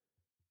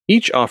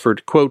 Each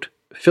offered, quote,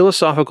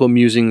 philosophical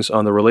musings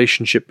on the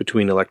relationship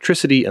between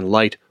electricity and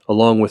light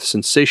along with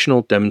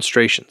sensational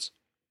demonstrations.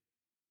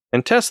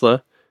 And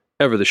Tesla,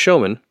 ever the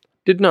showman,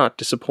 did not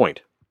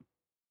disappoint.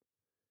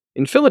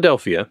 In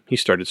Philadelphia, he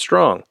started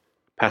strong,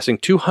 passing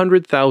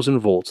 200,000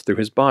 volts through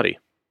his body.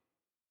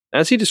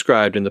 As he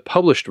described in the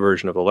published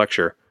version of the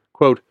lecture,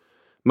 quote,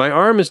 my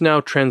arm is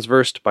now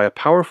transversed by a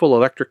powerful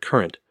electric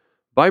current,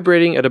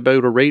 vibrating at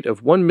about a rate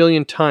of 1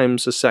 million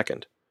times a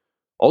second.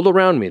 All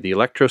around me the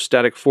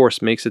electrostatic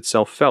force makes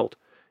itself felt,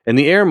 and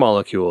the air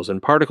molecules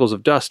and particles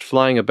of dust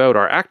flying about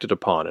are acted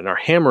upon and are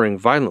hammering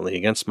violently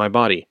against my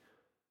body.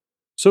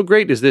 So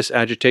great is this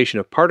agitation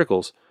of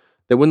particles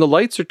that when the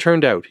lights are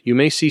turned out you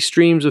may see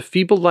streams of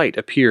feeble light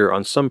appear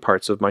on some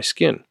parts of my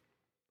skin.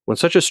 When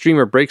such a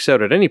streamer breaks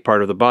out at any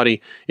part of the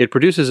body, it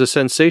produces a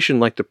sensation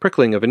like the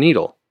prickling of a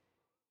needle.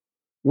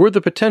 Were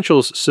the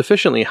potentials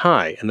sufficiently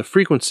high and the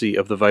frequency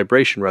of the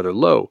vibration rather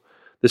low,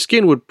 the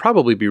skin would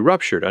probably be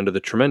ruptured under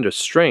the tremendous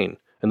strain,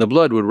 and the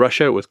blood would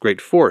rush out with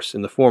great force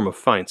in the form of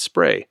fine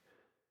spray.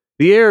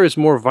 The air is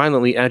more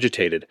violently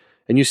agitated,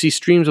 and you see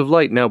streams of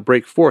light now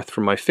break forth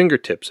from my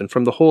fingertips and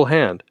from the whole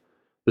hand.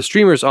 The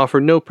streamers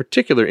offer no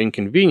particular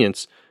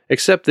inconvenience,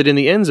 except that in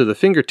the ends of the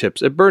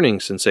fingertips a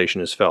burning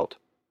sensation is felt.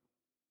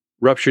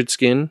 Ruptured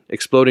skin,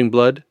 exploding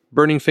blood,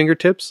 burning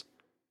fingertips?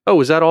 Oh,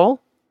 is that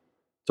all?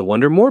 It's a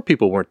wonder more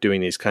people weren't doing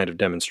these kind of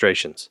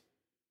demonstrations.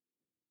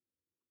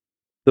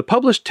 The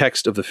published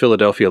text of the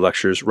Philadelphia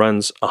lectures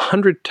runs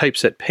 100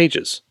 typeset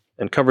pages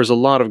and covers a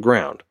lot of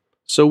ground,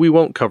 so we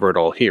won't cover it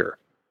all here.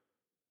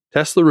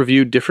 Tesla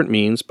reviewed different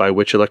means by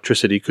which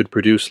electricity could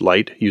produce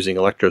light using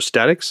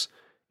electrostatics,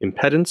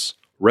 impedance,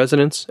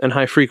 resonance, and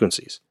high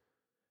frequencies.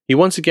 He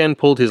once again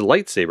pulled his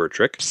lightsaber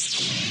trick,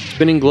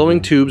 spinning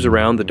glowing tubes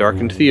around the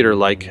darkened theater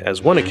like,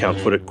 as one account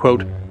put it,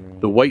 quote,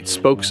 the white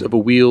spokes of a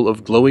wheel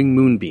of glowing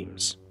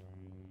moonbeams.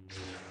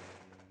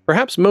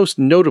 Perhaps most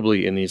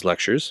notably in these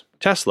lectures,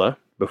 Tesla,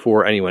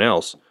 before anyone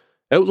else,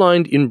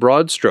 outlined in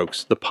broad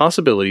strokes the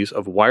possibilities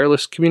of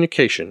wireless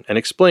communication and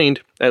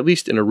explained, at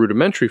least in a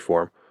rudimentary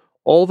form,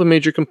 all the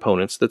major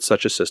components that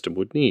such a system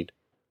would need.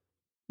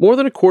 More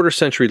than a quarter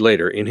century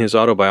later, in his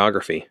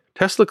autobiography,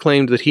 Tesla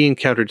claimed that he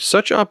encountered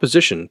such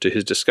opposition to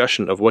his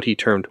discussion of what he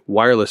termed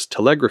wireless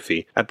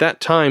telegraphy at that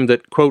time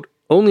that, quote,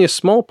 only a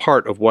small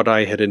part of what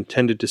I had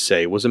intended to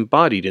say was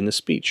embodied in the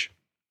speech.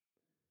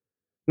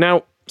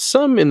 Now,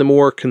 some in the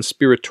more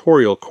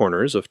conspiratorial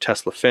corners of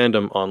Tesla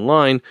fandom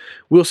online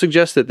will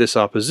suggest that this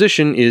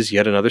opposition is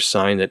yet another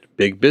sign that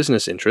big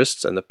business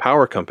interests and the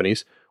power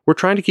companies were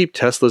trying to keep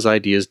Tesla's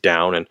ideas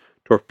down and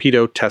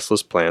torpedo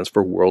Tesla's plans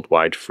for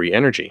worldwide free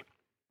energy.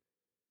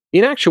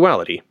 In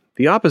actuality,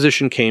 the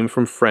opposition came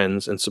from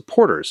friends and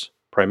supporters,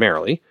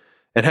 primarily,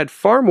 and had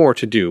far more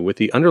to do with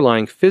the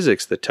underlying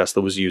physics that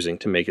Tesla was using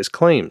to make his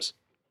claims.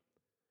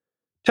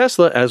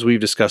 Tesla, as we've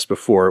discussed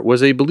before,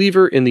 was a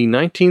believer in the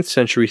 19th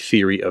century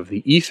theory of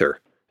the ether,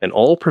 an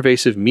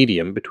all-pervasive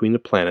medium between the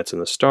planets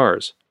and the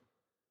stars.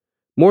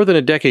 More than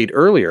a decade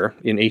earlier,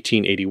 in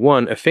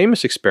 1881, a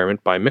famous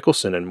experiment by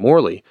Michelson and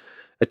Morley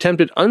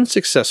attempted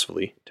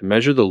unsuccessfully to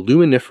measure the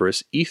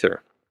luminiferous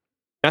ether.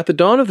 At the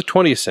dawn of the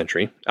 20th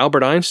century,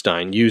 Albert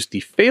Einstein used the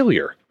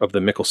failure of the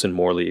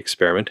Michelson-Morley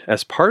experiment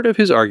as part of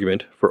his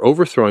argument for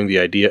overthrowing the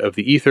idea of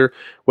the ether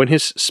when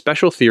his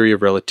special theory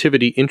of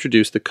relativity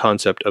introduced the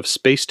concept of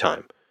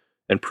space-time,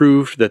 and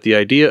proved that the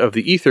idea of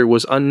the ether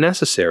was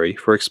unnecessary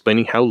for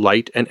explaining how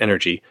light and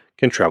energy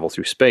can travel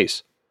through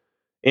space.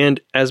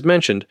 And, as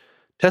mentioned,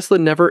 Tesla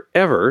never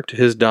ever, to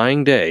his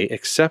dying day,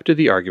 accepted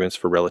the arguments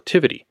for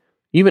relativity,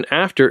 even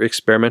after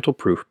experimental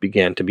proof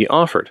began to be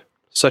offered,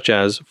 such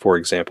as, for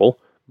example,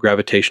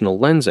 gravitational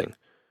lensing,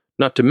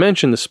 not to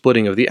mention the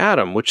splitting of the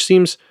atom, which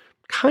seems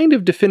kind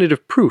of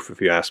definitive proof if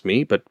you ask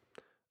me, but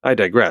I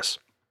digress.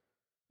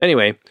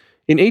 Anyway,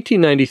 in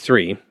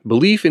 1893,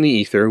 belief in the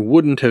ether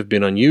wouldn't have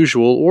been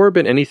unusual or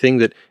been anything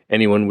that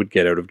anyone would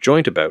get out of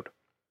joint about.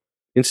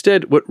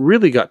 Instead, what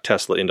really got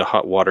Tesla into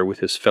hot water with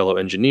his fellow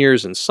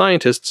engineers and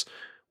scientists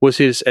was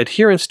his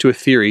adherence to a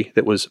theory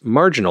that was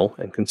marginal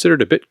and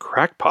considered a bit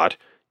crackpot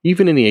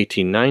even in the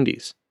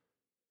 1890s.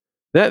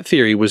 That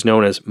theory was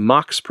known as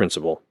Mach's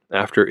principle,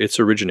 after its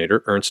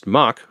originator Ernst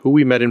Mach, who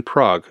we met in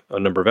Prague a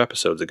number of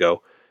episodes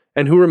ago,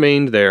 and who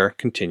remained there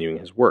continuing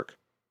his work.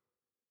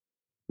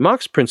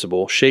 Mach's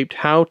principle shaped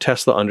how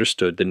Tesla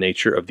understood the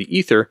nature of the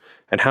ether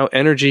and how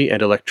energy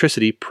and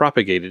electricity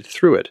propagated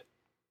through it.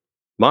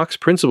 Mach's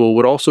principle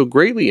would also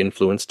greatly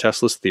influence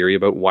Tesla's theory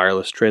about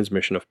wireless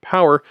transmission of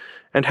power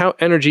and how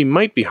energy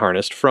might be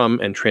harnessed from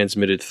and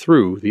transmitted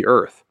through the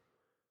Earth.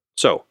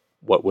 So,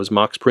 what was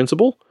Mach's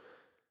principle?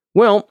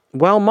 Well,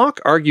 while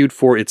Mach argued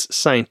for its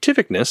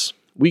scientificness,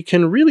 we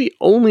can really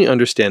only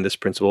understand this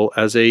principle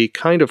as a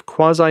kind of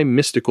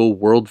quasi-mystical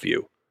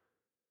worldview.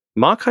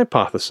 Mach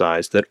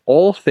hypothesized that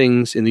all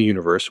things in the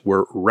universe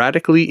were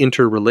radically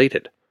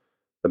interrelated.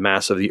 The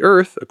mass of the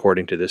Earth,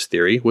 according to this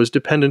theory, was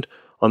dependent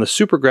on the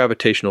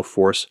supergravitational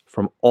force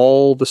from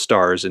all the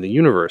stars in the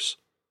universe.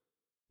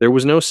 There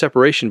was no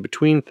separation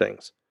between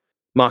things.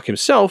 Mach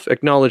himself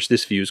acknowledged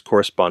this view's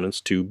correspondence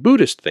to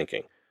Buddhist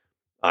thinking.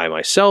 I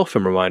myself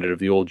am reminded of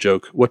the old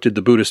joke, what did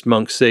the Buddhist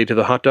monk say to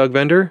the hot dog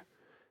vendor?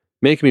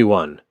 Make me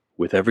one,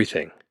 with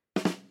everything.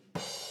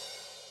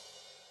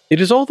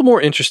 It is all the more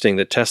interesting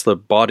that Tesla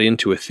bought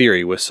into a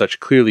theory with such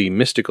clearly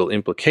mystical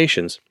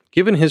implications,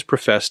 given his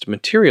professed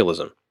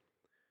materialism.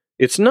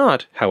 It's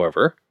not,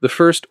 however, the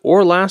first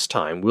or last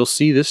time we'll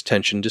see this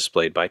tension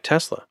displayed by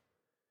Tesla.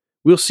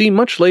 We'll see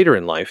much later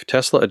in life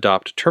Tesla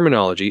adopt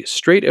terminology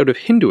straight out of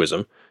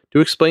Hinduism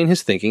to explain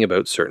his thinking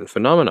about certain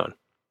phenomenon.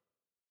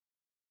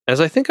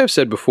 As I think I've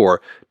said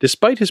before,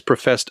 despite his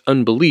professed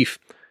unbelief,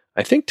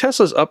 I think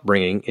Tesla's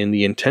upbringing in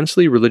the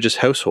intensely religious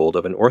household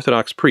of an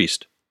Orthodox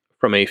priest,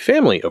 from a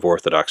family of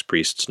Orthodox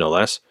priests no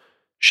less,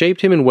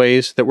 shaped him in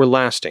ways that were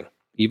lasting,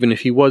 even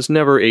if he was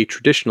never a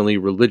traditionally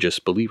religious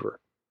believer.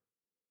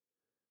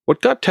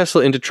 What got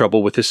Tesla into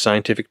trouble with his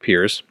scientific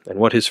peers, and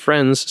what his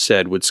friends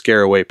said would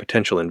scare away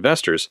potential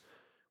investors,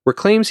 were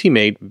claims he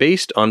made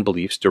based on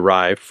beliefs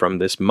derived from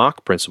this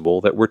Mach principle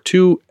that were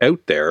too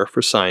out there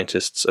for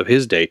scientists of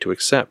his day to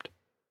accept.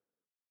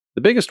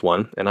 The biggest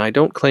one, and I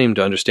don't claim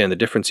to understand the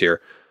difference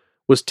here,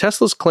 was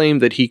Tesla's claim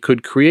that he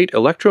could create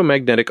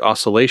electromagnetic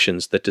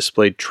oscillations that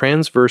displayed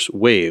transverse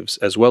waves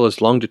as well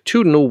as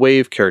longitudinal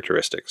wave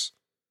characteristics.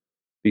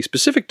 The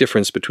specific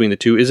difference between the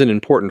two isn't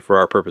important for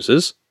our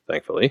purposes,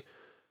 thankfully,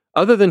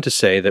 other than to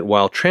say that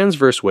while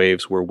transverse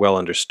waves were well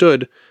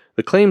understood,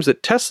 the claims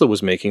that Tesla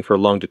was making for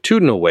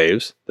longitudinal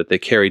waves, that they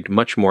carried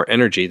much more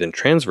energy than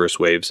transverse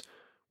waves,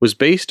 was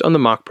based on the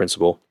Mach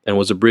principle and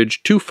was a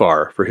bridge too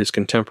far for his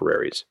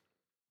contemporaries.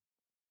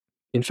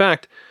 In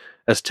fact,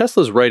 as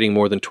Tesla's writing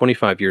more than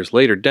 25 years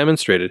later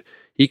demonstrated,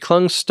 he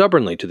clung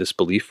stubbornly to this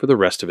belief for the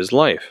rest of his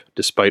life,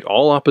 despite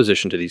all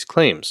opposition to these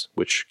claims,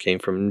 which came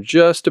from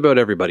just about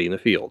everybody in the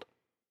field.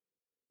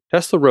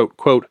 Tesla wrote,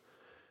 quote,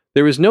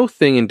 "There is no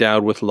thing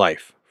endowed with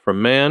life,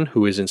 from man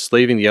who is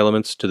enslaving the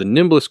elements to the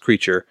nimblest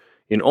creature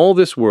in all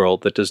this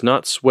world that does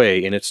not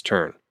sway in its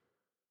turn.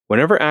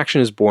 Whenever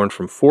action is born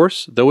from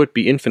force, though it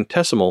be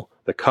infinitesimal,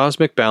 the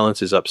cosmic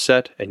balance is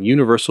upset and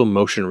universal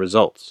motion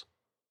results."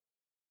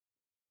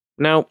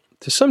 Now,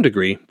 to some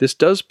degree, this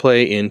does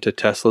play into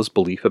Tesla's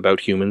belief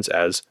about humans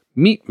as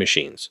meat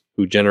machines,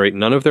 who generate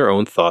none of their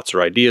own thoughts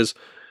or ideas,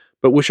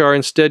 but which are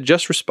instead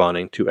just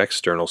responding to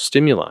external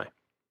stimuli.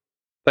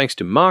 Thanks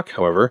to Mach,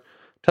 however,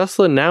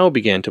 Tesla now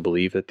began to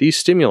believe that these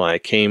stimuli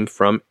came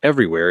from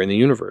everywhere in the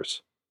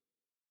universe.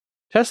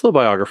 Tesla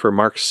biographer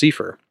Mark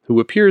Seifer, who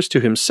appears to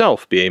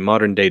himself be a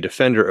modern-day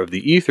defender of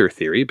the ether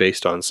theory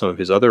based on some of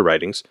his other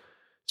writings,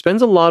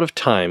 spends a lot of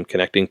time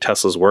connecting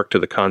Tesla's work to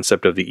the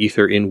concept of the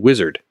ether in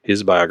Wizard,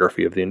 his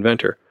biography of the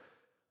inventor.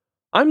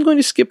 I'm going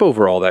to skip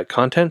over all that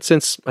content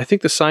since I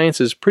think the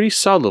science is pretty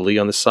solidly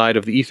on the side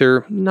of the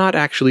ether not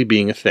actually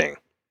being a thing.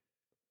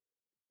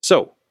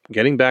 So,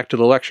 getting back to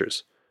the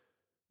lectures.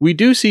 We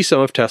do see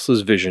some of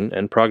Tesla's vision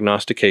and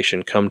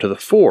prognostication come to the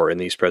fore in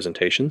these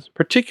presentations,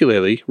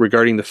 particularly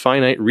regarding the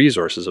finite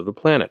resources of the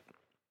planet.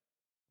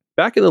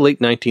 Back in the late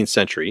 19th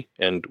century,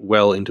 and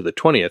well into the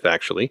 20th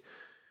actually,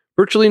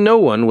 virtually no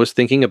one was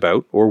thinking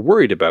about or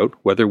worried about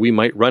whether we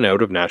might run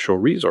out of natural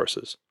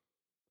resources.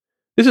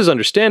 This is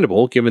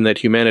understandable given that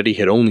humanity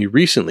had only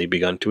recently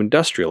begun to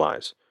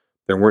industrialize.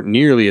 There weren't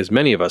nearly as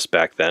many of us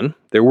back then.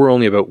 There were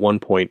only about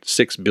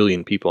 1.6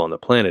 billion people on the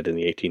planet in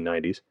the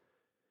 1890s.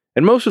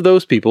 And most of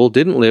those people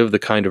didn't live the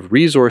kind of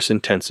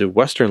resource-intensive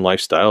Western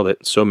lifestyle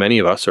that so many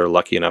of us are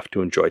lucky enough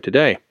to enjoy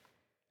today.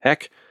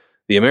 Heck,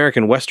 the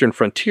American Western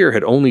frontier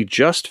had only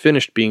just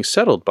finished being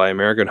settled by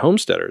American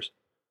homesteaders.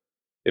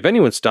 If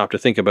anyone stopped to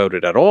think about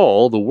it at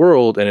all, the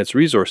world and its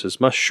resources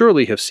must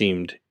surely have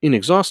seemed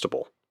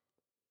inexhaustible.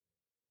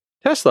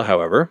 Tesla,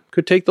 however,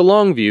 could take the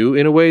long view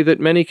in a way that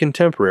many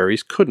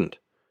contemporaries couldn't.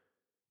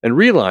 And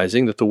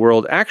realizing that the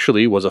world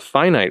actually was a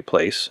finite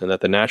place and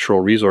that the natural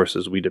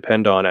resources we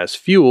depend on as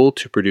fuel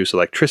to produce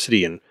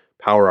electricity and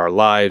power our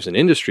lives and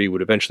industry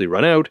would eventually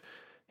run out,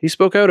 he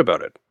spoke out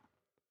about it.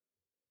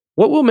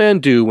 "What will man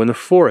do when the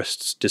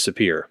forests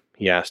disappear?"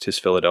 he asked his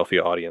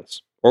Philadelphia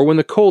audience, "or when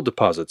the coal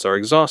deposits are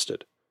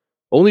exhausted?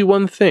 Only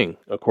one thing,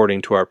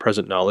 according to our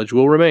present knowledge,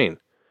 will remain.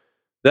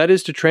 That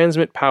is to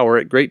transmit power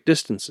at great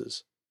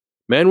distances.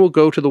 Man will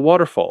go to the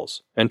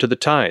waterfalls and to the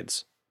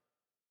tides."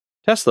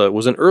 Tesla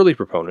was an early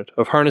proponent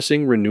of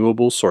harnessing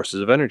renewable sources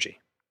of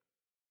energy.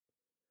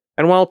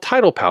 And while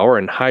tidal power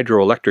and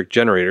hydroelectric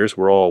generators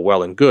were all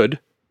well and good,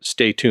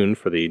 stay tuned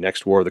for the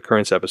next War of the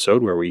Currents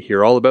episode where we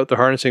hear all about the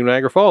harnessing of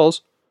Niagara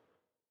Falls,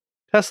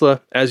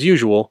 Tesla, as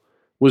usual,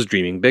 was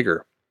dreaming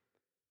bigger.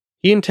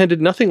 He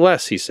intended nothing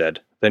less, he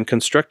said, than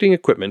constructing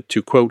equipment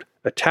to, quote,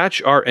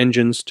 "attach our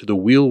engines to the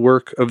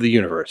wheelwork of the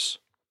universe."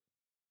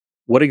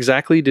 What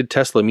exactly did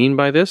Tesla mean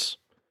by this?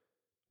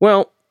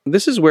 Well,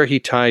 this is where he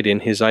tied in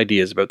his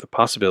ideas about the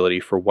possibility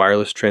for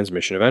wireless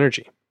transmission of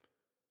energy.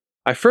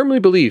 "I firmly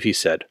believe," he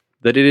said,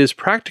 "that it is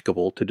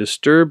practicable to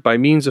disturb by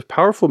means of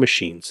powerful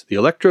machines the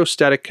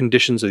electrostatic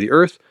conditions of the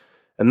Earth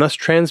and thus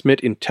transmit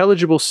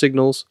intelligible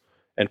signals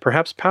and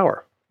perhaps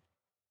power."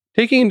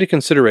 Taking into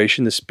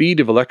consideration the speed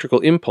of electrical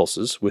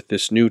impulses with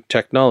this new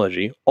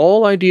technology,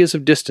 all ideas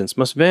of distance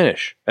must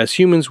vanish, as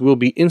humans will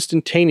be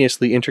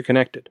instantaneously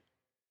interconnected.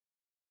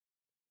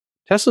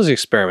 Tesla's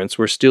experiments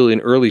were still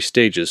in early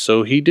stages,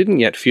 so he didn't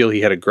yet feel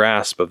he had a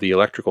grasp of the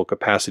electrical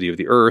capacity of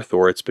the Earth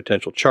or its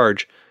potential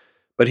charge,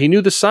 but he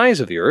knew the size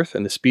of the Earth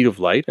and the speed of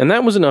light, and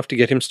that was enough to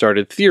get him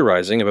started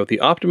theorizing about the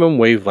optimum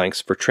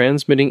wavelengths for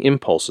transmitting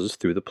impulses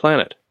through the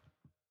planet.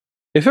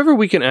 "If ever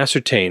we can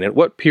ascertain at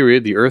what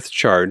period the Earth's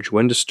charge,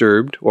 when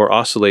disturbed, or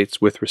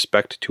oscillates with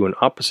respect to an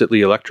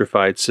oppositely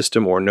electrified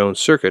system or known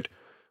circuit,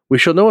 we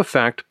shall know a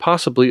fact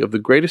possibly of the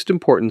greatest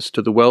importance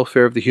to the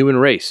welfare of the human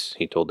race,"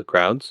 he told the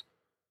crowds.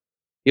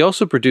 He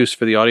also produced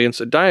for the audience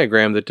a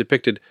diagram that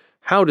depicted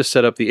how to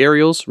set up the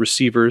aerials,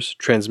 receivers,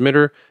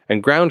 transmitter,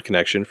 and ground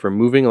connection for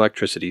moving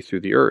electricity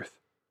through the Earth.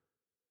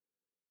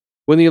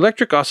 "When the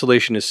electric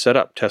oscillation is set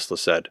up," Tesla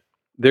said,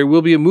 "there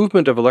will be a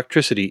movement of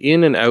electricity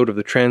in and out of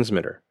the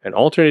transmitter, and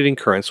alternating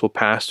currents will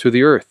pass through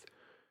the Earth.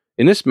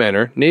 In this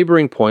manner,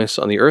 neighboring points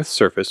on the Earth's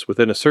surface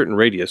within a certain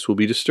radius will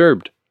be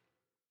disturbed."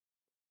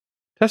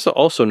 Tesla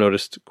also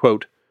noticed,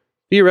 quote,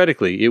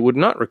 "Theoretically, it would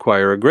not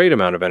require a great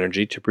amount of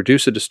energy to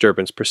produce a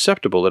disturbance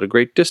perceptible at a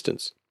great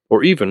distance,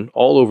 or even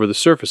all over the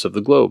surface of the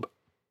globe."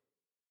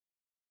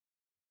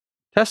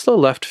 Tesla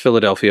left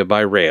Philadelphia by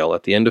rail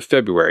at the end of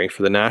February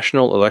for the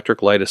National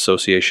Electric Light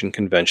Association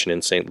convention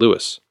in St.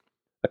 Louis.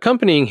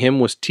 Accompanying him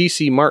was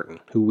T.C.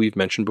 Martin, who we've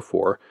mentioned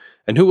before,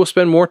 and who we'll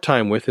spend more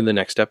time with in the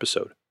next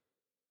episode.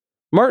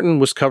 Martin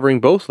was covering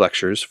both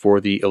lectures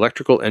for the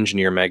Electrical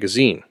Engineer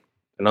magazine,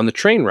 and on the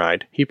train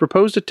ride, he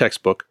proposed a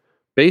textbook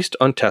based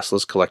on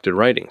Tesla's collected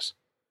writings.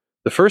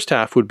 The first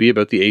half would be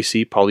about the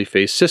AC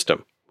polyphase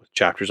system, with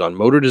chapters on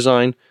motor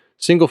design,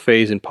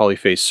 single-phase and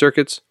polyphase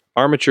circuits,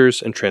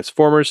 armatures, and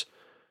transformers,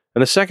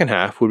 and the second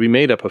half would be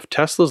made up of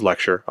Tesla's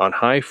lecture on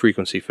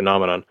high-frequency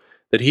phenomenon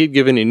that he had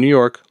given in New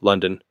York,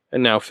 London,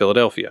 and now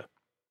Philadelphia.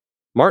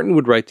 Martin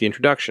would write the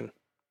introduction.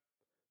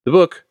 The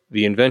book,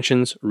 The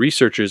Inventions,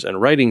 Researches, and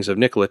Writings of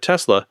Nikola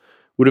Tesla,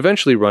 would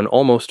eventually run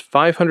almost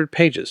 500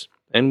 pages,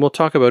 and we'll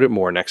talk about it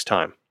more next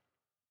time.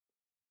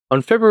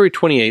 On February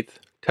 28th,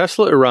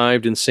 Tesla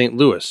arrived in St.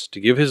 Louis to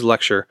give his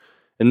lecture,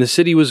 and the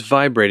city was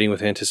vibrating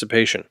with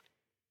anticipation.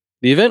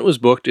 The event was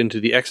booked into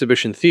the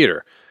Exhibition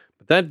Theater,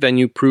 but that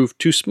venue proved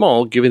too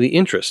small given the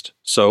interest,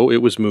 so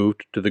it was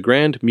moved to the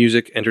Grand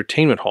Music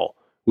Entertainment Hall,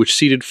 which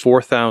seated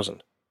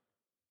 4,000.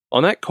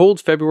 On that cold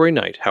February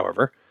night,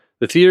 however,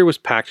 the theater was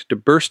packed to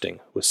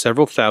bursting with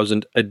several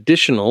thousand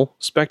additional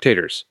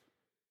spectators.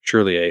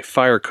 Surely a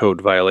fire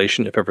code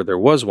violation if ever there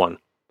was one.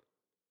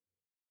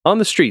 On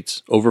the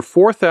streets, over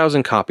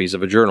 4,000 copies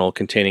of a journal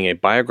containing a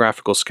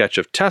biographical sketch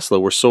of Tesla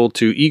were sold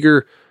to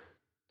eager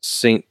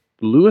St.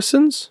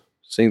 Louisans?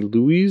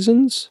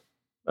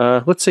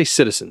 Let's say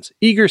citizens.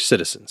 Eager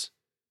citizens.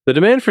 The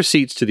demand for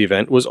seats to the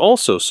event was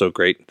also so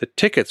great that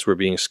tickets were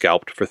being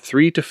scalped for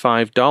 $3 to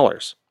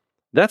 $5.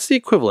 That's the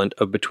equivalent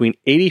of between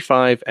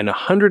 $85 and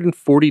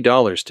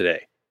 $140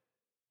 today.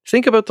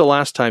 Think about the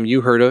last time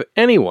you heard of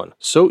anyone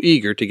so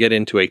eager to get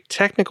into a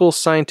technical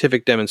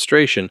scientific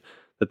demonstration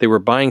that they were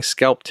buying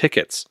scalp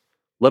tickets,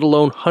 let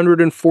alone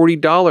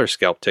 $140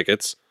 scalp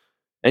tickets,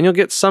 and you'll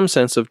get some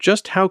sense of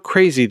just how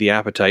crazy the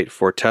appetite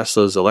for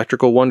Tesla's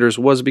electrical wonders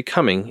was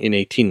becoming in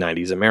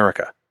 1890s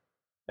America.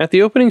 At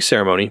the opening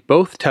ceremony,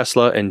 both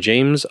Tesla and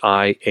James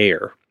I.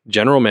 Ayer,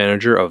 general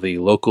manager of the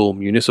local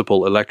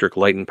municipal electric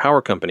light and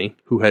power company,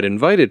 who had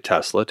invited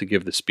Tesla to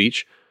give the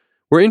speech,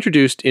 were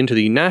introduced into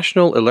the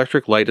National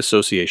Electric Light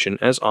Association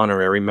as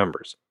honorary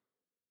members.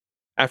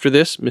 After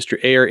this,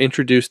 Mr. Ayer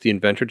introduced the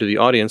inventor to the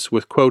audience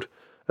with, quote,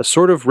 a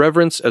sort of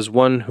reverence as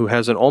one who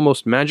has an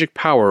almost magic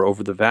power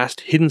over the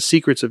vast hidden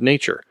secrets of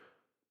nature,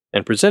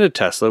 and presented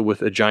Tesla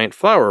with a giant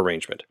flower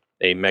arrangement,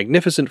 a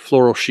magnificent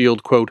floral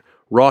shield, quote,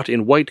 wrought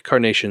in white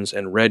carnations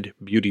and red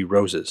beauty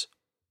roses.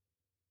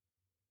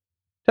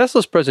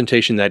 Tesla's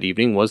presentation that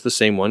evening was the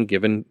same one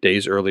given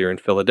days earlier in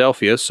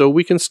Philadelphia, so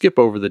we can skip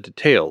over the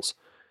details,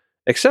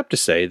 except to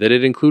say that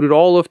it included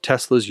all of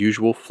Tesla's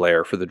usual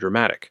flair for the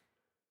dramatic.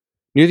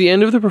 Near the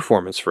end of the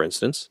performance, for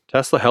instance,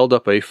 Tesla held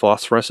up a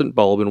phosphorescent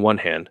bulb in one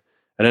hand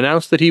and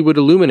announced that he would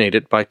illuminate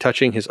it by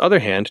touching his other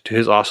hand to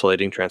his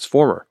oscillating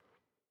transformer.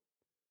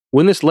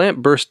 When this lamp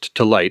burst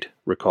to light,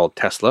 recalled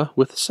Tesla,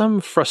 with some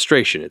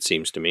frustration it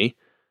seems to me,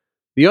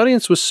 the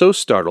audience was so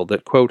startled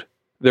that, quote,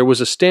 there was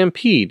a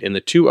stampede in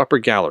the two upper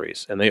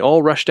galleries, and they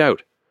all rushed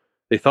out.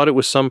 They thought it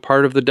was some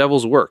part of the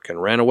devil's work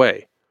and ran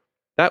away.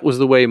 That was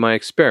the way my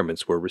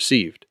experiments were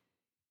received.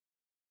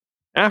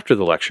 After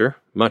the lecture,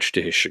 much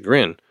to his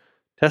chagrin,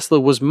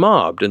 Tesla was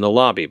mobbed in the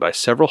lobby by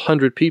several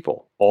hundred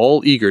people,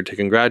 all eager to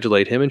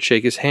congratulate him and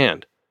shake his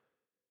hand.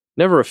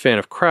 Never a fan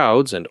of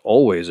crowds and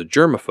always a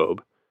germaphobe,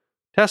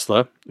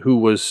 Tesla, who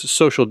was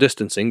social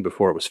distancing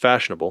before it was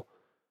fashionable,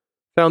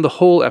 found the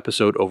whole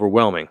episode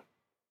overwhelming.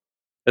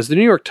 As the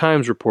New York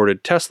Times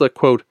reported, Tesla,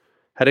 quote,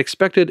 had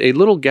expected a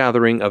little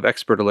gathering of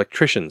expert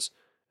electricians,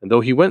 and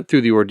though he went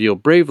through the ordeal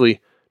bravely,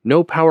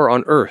 no power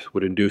on earth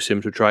would induce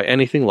him to try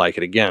anything like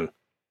it again.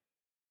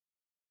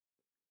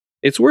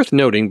 It's worth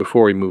noting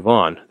before we move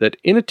on that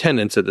in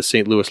attendance at the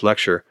St. Louis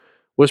lecture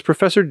was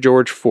Professor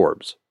George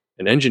Forbes,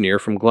 an engineer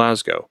from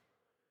Glasgow.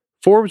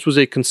 Forbes was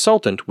a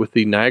consultant with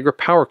the Niagara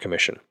Power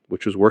Commission,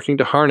 which was working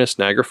to harness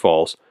Niagara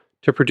Falls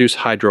to produce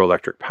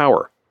hydroelectric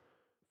power.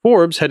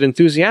 Forbes had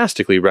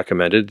enthusiastically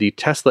recommended the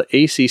Tesla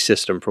AC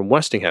system from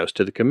Westinghouse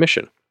to the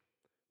commission.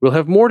 We'll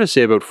have more to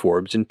say about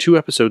Forbes in 2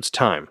 episodes'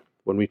 time,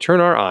 when we turn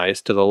our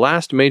eyes to the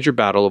last major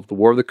battle of the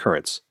War of the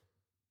Currents.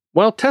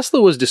 While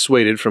Tesla was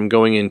dissuaded from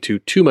going into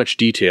too much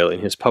detail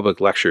in his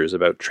public lectures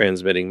about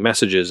transmitting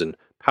messages and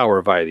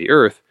power via the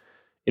Earth,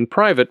 in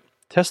private,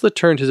 Tesla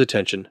turned his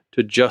attention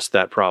to just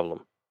that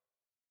problem.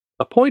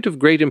 A point of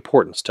great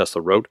importance,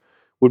 Tesla wrote,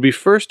 would be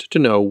first to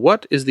know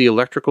what is the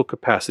electrical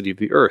capacity of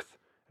the Earth,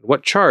 and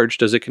what charge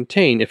does it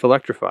contain if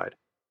electrified.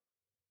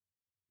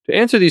 To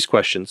answer these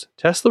questions,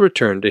 Tesla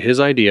returned to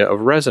his idea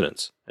of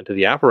resonance and to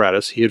the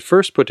apparatus he had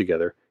first put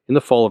together in the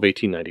fall of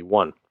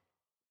 1891.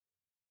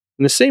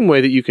 In the same way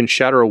that you can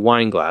shatter a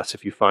wine glass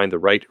if you find the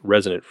right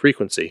resonant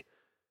frequency,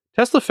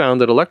 Tesla found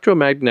that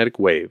electromagnetic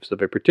waves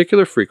of a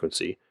particular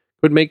frequency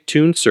could make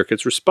tuned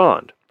circuits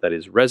respond, that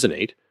is,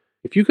 resonate,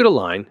 if you could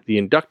align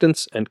the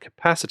inductance and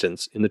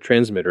capacitance in the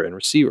transmitter and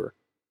receiver.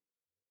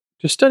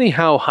 To study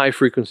how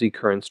high-frequency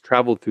currents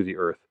traveled through the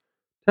Earth,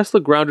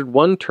 Tesla grounded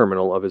one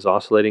terminal of his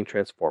oscillating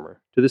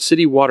transformer to the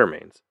city water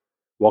mains,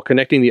 while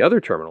connecting the other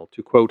terminal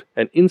to, quote,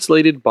 an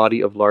insulated body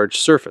of large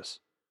surface,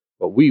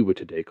 what we would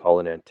today call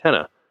an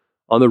antenna,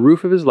 on the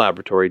roof of his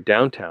laboratory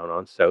downtown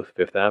on South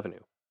Fifth Avenue.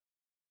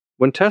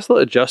 When Tesla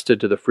adjusted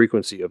to the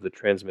frequency of the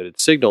transmitted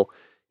signal,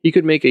 he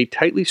could make a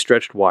tightly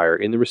stretched wire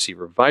in the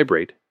receiver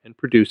vibrate and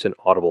produce an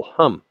audible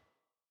hum.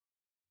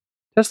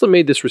 Tesla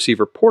made this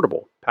receiver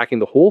portable, packing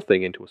the whole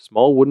thing into a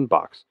small wooden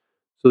box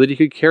so that he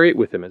could carry it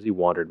with him as he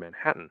wandered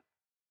Manhattan.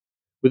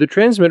 With the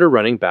transmitter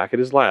running back at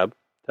his lab,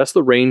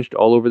 Tesla ranged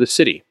all over the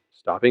city,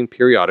 stopping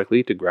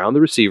periodically to ground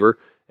the receiver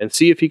and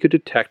see if he could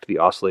detect the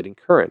oscillating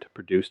current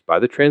produced by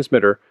the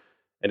transmitter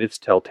and its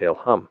telltale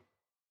hum.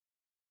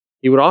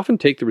 He would often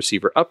take the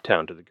receiver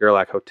uptown to the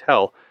Gerlach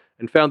Hotel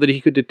and found that he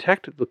could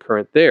detect the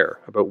current there,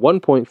 about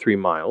 1.3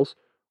 miles,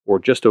 or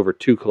just over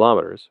 2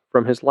 kilometers,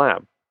 from his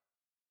lab.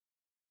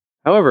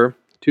 However,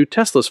 to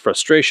Tesla's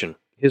frustration,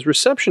 his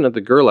reception at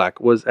the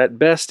Gerlach was at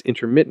best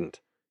intermittent,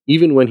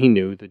 even when he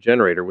knew the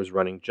generator was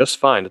running just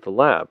fine at the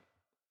lab.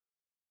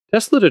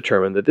 Tesla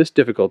determined that this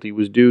difficulty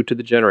was due to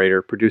the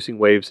generator producing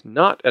waves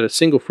not at a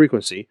single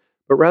frequency,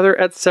 but rather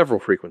at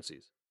several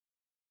frequencies.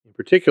 In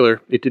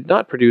particular, it did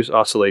not produce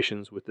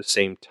oscillations with the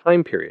same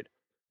time period,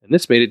 and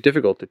this made it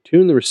difficult to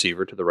tune the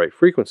receiver to the right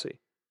frequency.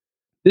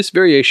 This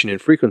variation in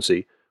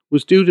frequency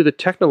was due to the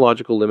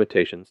technological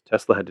limitations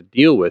Tesla had to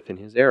deal with in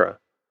his era.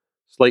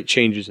 Slight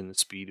changes in the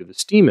speed of the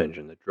steam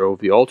engine that drove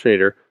the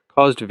alternator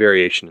caused a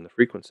variation in the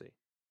frequency.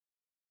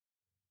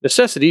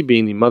 Necessity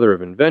being the mother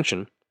of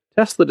invention,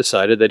 Tesla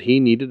decided that he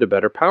needed a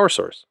better power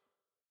source.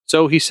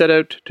 So he set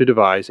out to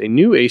devise a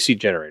new AC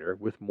generator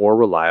with more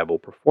reliable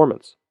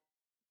performance.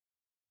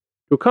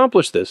 To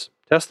accomplish this,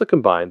 Tesla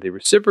combined the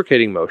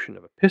reciprocating motion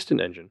of a piston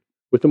engine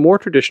with the more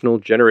traditional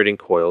generating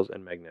coils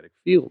and magnetic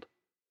field.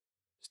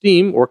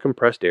 Steam or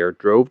compressed air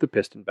drove the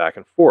piston back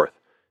and forth,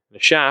 and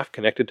a shaft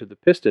connected to the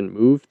piston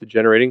moved the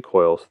generating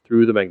coils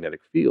through the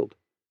magnetic field.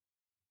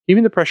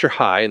 Keeping the pressure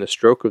high and the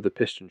stroke of the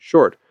piston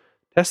short,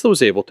 Tesla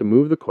was able to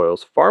move the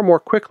coils far more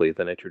quickly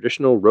than a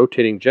traditional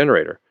rotating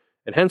generator,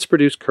 and hence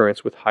produce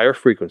currents with higher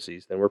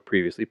frequencies than were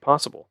previously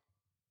possible.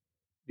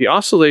 The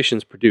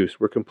oscillations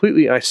produced were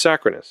completely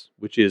isocronous,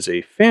 which is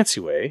a fancy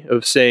way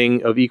of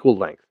saying of equal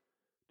length,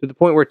 to the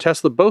point where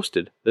Tesla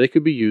boasted that they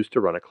could be used to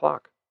run a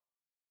clock.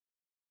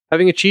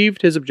 Having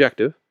achieved his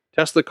objective,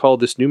 Tesla called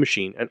this new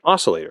machine an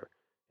oscillator,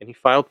 and he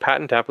filed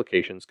patent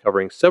applications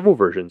covering several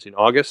versions in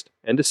August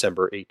and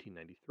December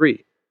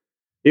 1893.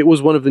 It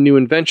was one of the new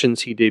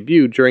inventions he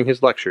debuted during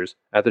his lectures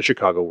at the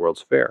Chicago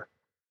World's Fair.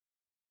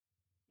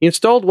 He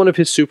installed one of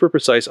his super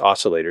precise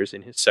oscillators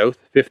in his South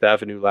Fifth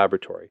Avenue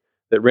laboratory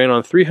that ran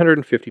on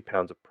 350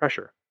 pounds of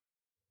pressure.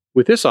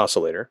 With this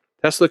oscillator,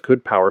 Tesla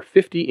could power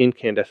 50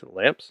 incandescent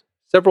lamps,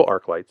 several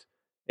arc lights,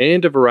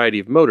 and a variety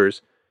of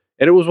motors,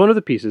 and it was one of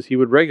the pieces he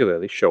would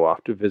regularly show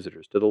off to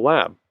visitors to the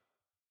lab.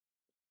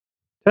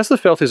 Tesla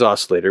felt his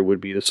oscillator would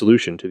be the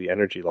solution to the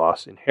energy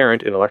loss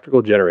inherent in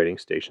electrical generating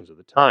stations of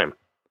the time.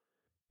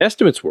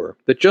 Estimates were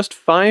that just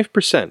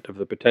 5% of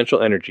the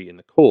potential energy in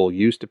the coal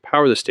used to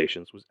power the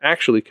stations was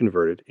actually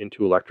converted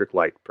into electric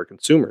light for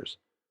consumers.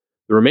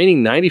 The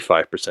remaining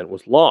 95%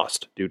 was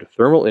lost due to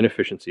thermal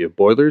inefficiency of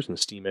boilers and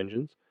steam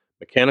engines,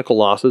 mechanical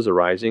losses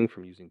arising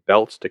from using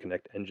belts to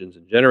connect engines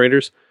and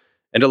generators,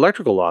 and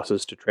electrical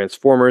losses to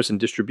transformers and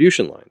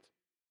distribution lines.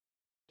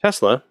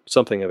 Tesla,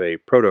 something of a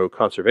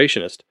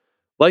proto-conservationist,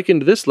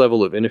 likened this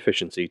level of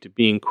inefficiency to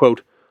being,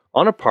 quote,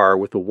 on a par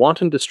with the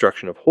wanton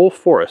destruction of whole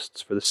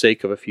forests for the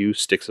sake of a few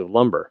sticks of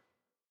lumber.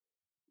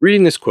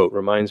 Reading this quote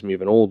reminds me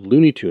of an old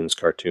Looney Tunes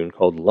cartoon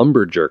called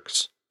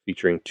Lumberjerks,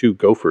 featuring two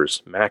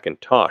gophers, Mac and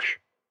Tosh.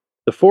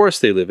 The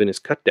forest they live in is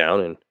cut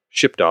down and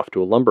shipped off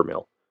to a lumber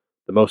mill.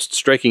 The most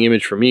striking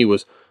image for me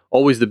was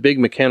always the big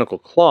mechanical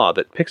claw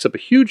that picks up a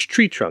huge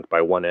tree trunk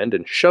by one end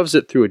and shoves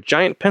it through a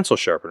giant pencil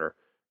sharpener,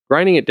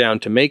 grinding it down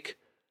to make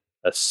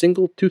a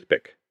single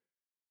toothpick.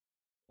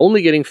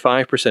 Only getting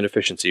 5%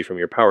 efficiency from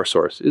your power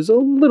source is a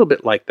little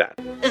bit like that.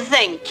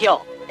 Thank you.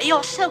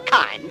 You're so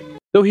kind.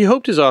 Though he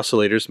hoped his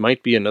oscillators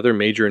might be another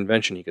major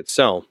invention he could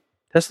sell,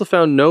 Tesla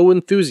found no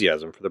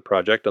enthusiasm for the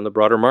project on the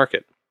broader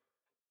market.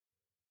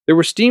 There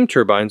were steam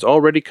turbines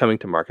already coming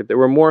to market that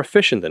were more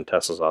efficient than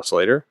Tesla's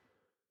oscillator.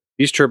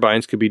 These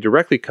turbines could be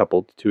directly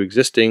coupled to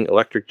existing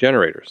electric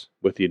generators,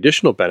 with the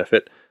additional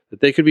benefit that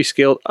they could be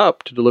scaled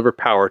up to deliver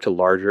power to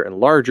larger and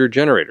larger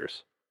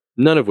generators,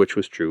 none of which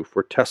was true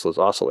for Tesla's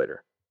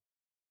oscillator.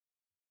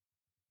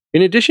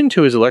 In addition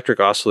to his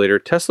electric oscillator,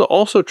 Tesla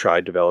also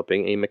tried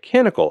developing a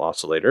mechanical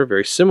oscillator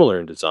very similar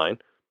in design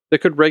that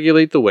could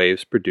regulate the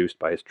waves produced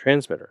by his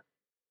transmitter.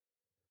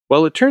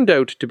 While it turned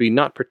out to be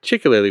not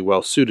particularly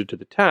well suited to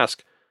the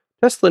task,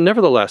 Tesla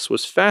nevertheless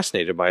was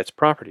fascinated by its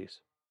properties.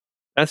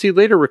 As he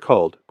later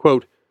recalled,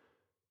 quote,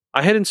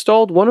 I had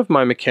installed one of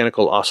my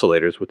mechanical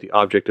oscillators with the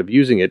object of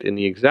using it in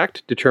the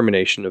exact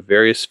determination of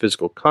various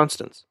physical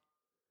constants.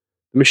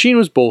 The machine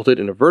was bolted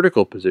in a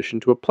vertical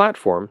position to a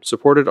platform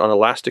supported on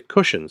elastic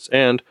cushions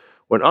and,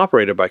 when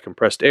operated by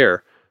compressed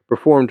air,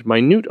 performed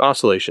minute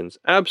oscillations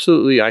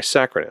absolutely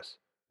isochronous,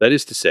 that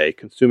is to say,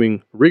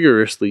 consuming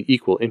rigorously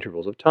equal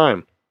intervals of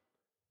time.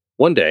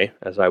 One day,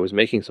 as I was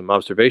making some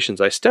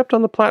observations, I stepped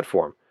on the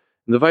platform,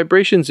 and the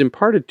vibrations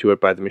imparted to it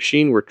by the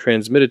machine were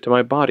transmitted to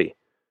my body.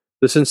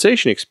 The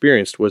sensation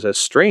experienced was as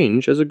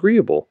strange as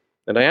agreeable,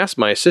 and I asked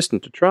my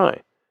assistant to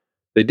try.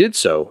 They did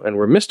so, and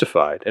were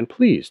mystified and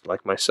pleased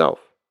like myself.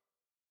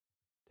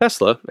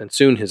 Tesla, and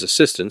soon his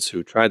assistants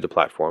who tried the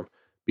platform,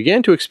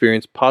 began to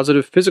experience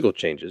positive physical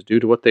changes due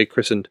to what they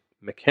christened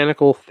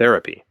mechanical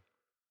therapy.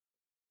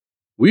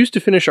 We used to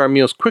finish our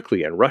meals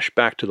quickly and rush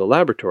back to the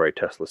laboratory,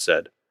 Tesla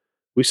said.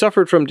 We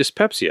suffered from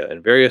dyspepsia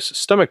and various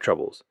stomach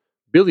troubles,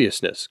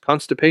 biliousness,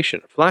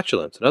 constipation,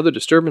 flatulence, and other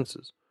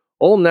disturbances,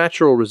 all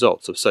natural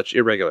results of such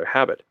irregular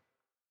habit.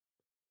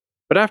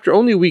 But after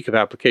only a week of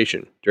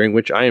application, during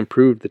which I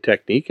improved the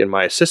technique and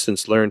my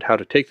assistants learned how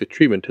to take the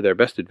treatment to their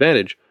best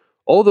advantage,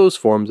 all those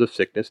forms of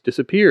sickness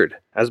disappeared,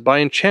 as by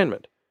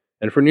enchantment,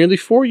 and for nearly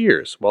 4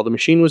 years, while the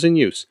machine was in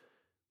use,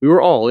 we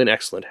were all in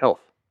excellent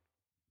health.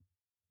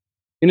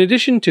 In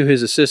addition to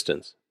his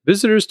assistants,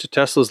 visitors to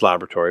Tesla's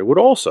laboratory would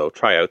also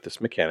try out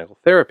this mechanical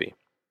therapy.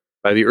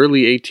 By the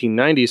early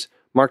 1890s,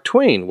 Mark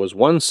Twain was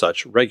one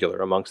such regular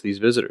amongst these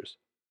visitors.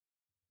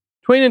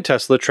 Twain and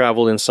Tesla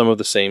traveled in some of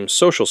the same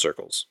social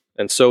circles,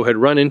 and so had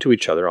run into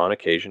each other on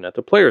occasion at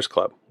the Players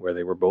Club, where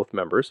they were both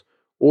members,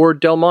 or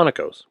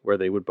Delmonico's, where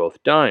they would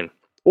both dine,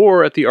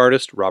 or at the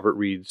artist Robert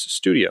Reed's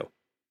studio.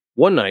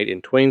 One night,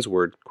 in Twain's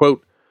word,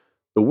 quote,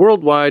 "The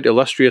worldwide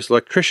illustrious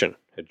electrician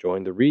had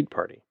joined the Reed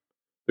party.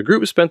 The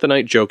group spent the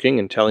night joking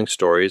and telling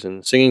stories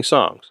and singing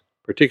songs,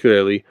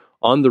 particularly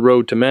On the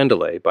Road to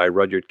Mandalay by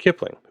Rudyard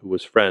Kipling, who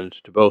was friend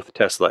to both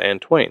Tesla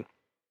and Twain.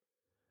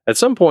 At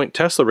some point,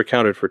 Tesla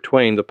recounted for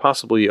Twain the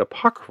possibly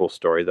apocryphal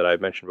story that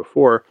I've mentioned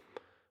before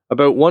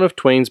about one of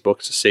Twain's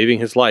books saving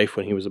his life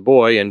when he was a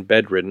boy and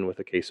bedridden with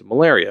a case of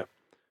malaria,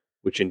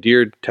 which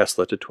endeared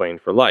Tesla to Twain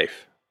for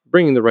life,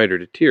 bringing the writer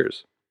to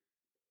tears.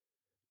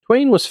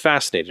 Twain was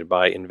fascinated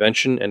by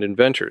invention and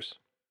inventors.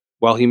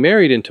 While he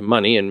married into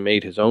money and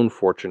made his own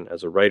fortune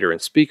as a writer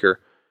and speaker,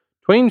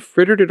 Twain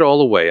frittered it all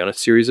away on a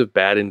series of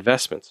bad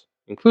investments,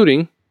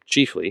 including,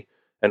 chiefly,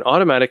 an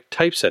automatic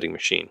typesetting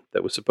machine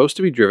that was supposed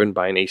to be driven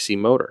by an AC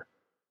motor.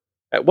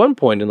 At one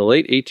point in the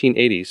late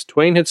 1880s,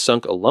 Twain had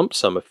sunk a lump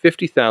sum of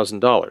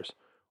 $50,000,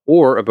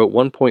 or about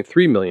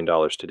 $1.3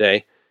 million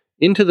today,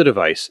 into the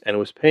device and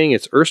was paying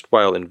its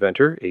erstwhile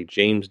inventor, a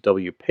James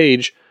W.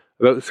 Page,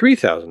 about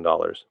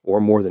 $3,000, or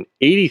more than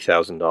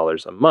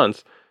 $80,000 a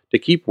month, to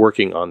keep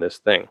working on this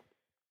thing.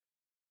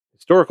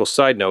 Historical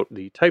side note,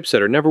 the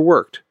typesetter never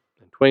worked,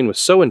 and Twain was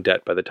so in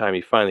debt by the time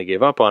he finally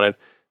gave up on it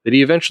that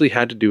he eventually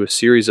had to do a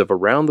series of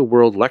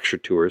around-the-world lecture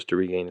tours to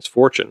regain his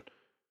fortune.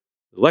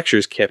 The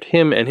lectures kept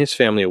him and his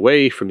family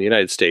away from the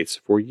United States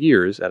for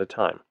years at a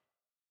time.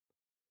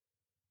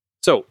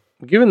 So,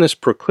 given this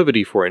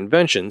proclivity for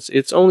inventions,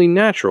 it's only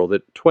natural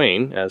that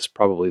Twain, as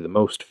probably the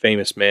most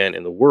famous man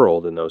in the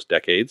world in those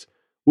decades,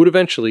 would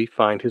eventually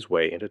find his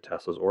way into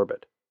Tesla's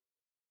orbit.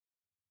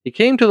 He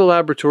came to the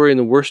laboratory in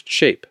the worst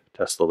shape,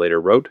 Tesla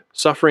later wrote,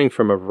 suffering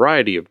from a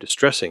variety of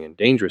distressing and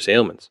dangerous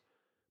ailments.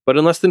 But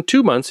in less than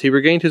 2 months, he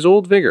regained his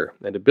old vigor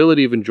and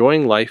ability of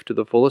enjoying life to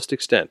the fullest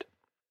extent.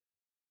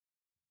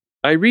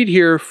 I read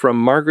here from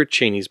Margaret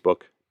Cheney's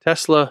book,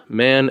 Tesla,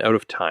 Man Out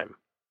of Time.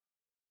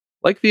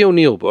 Like the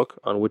O'Neill book,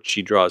 on which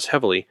she draws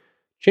heavily,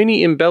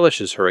 Cheney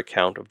embellishes her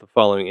account of the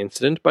following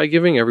incident by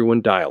giving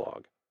everyone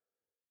dialogue.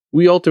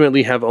 We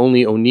ultimately have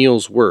only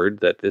O'Neill's word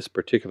that this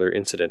particular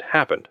incident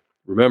happened.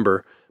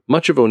 Remember,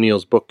 much of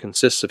O'Neill's book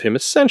consists of him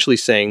essentially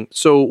saying,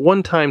 "So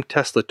one time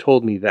Tesla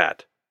told me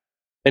that."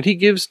 And he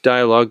gives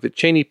dialogue that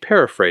Cheney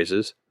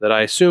paraphrases that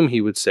I assume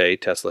he would say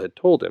Tesla had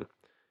told him.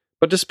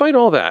 But despite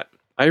all that,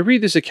 I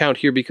read this account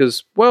here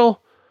because,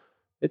 well,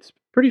 it's a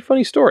pretty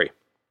funny story.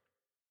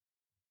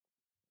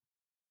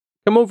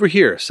 "Come over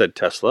here," said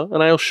Tesla,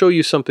 "and I'll show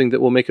you something that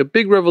will make a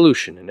big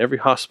revolution in every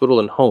hospital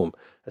and home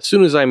as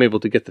soon as I am able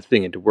to get the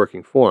thing into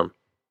working form."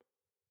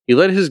 He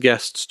led his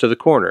guests to the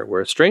corner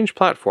where a strange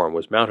platform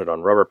was mounted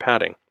on rubber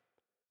padding.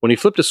 When he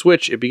flipped a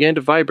switch, it began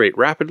to vibrate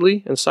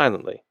rapidly and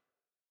silently.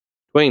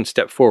 Twain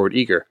stepped forward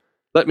eager.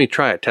 "Let me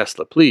try it,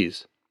 Tesla,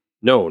 please."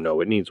 No,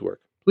 it needs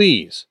work.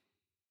 Please."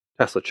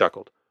 Tesla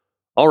chuckled.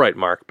 "All right,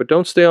 Mark, but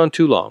don't stay on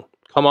too long.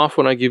 Come off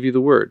when I give you the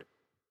word."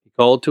 He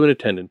called to an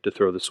attendant to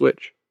throw the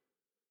switch.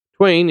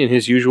 Twain, in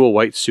his usual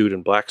white suit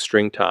and black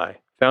string tie,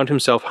 found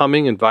himself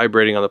humming and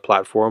vibrating on the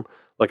platform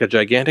like a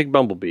gigantic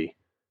bumblebee.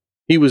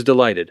 He was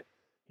delighted.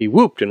 He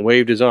whooped and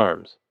waved his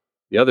arms.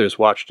 The others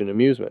watched in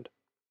amusement.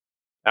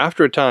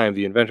 After a time,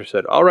 the inventor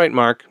said, "All right,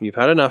 Mark, you've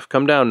had enough.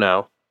 Come down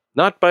now."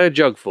 "Not by a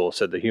jugful,"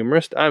 said the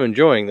humorist. "I'm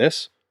enjoying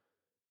this."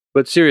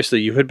 "But seriously,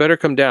 you had better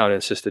come down,"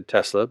 insisted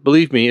Tesla.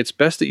 "Believe me, it's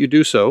best that you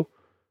do so."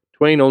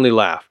 Twain only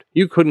laughed.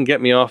 "You couldn't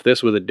get me off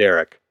this with a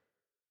derrick."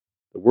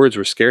 The words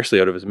were scarcely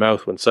out of his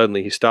mouth when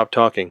suddenly he stopped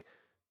talking,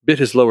 bit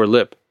his lower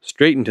lip,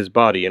 straightened his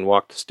body, and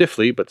walked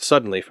stiffly but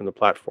suddenly from the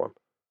platform.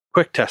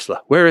 "Quick,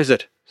 Tesla, where is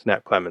it?"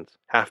 snapped Clemens,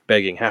 half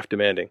begging, half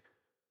demanding.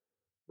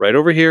 "Right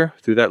over here,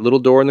 through that little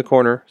door in the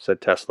corner,"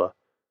 said Tesla,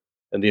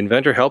 and the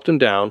inventor helped him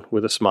down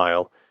with a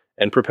smile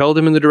and propelled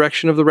him in the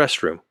direction of the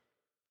restroom.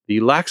 The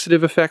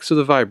laxative effects of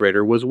the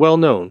vibrator was well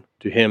known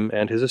to him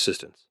and his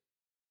assistants.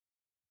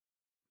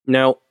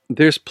 Now,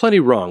 there's plenty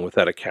wrong with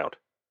that account.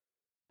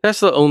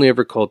 Tesla only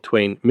ever called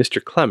Twain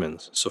Mr.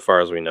 Clemens, so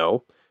far as we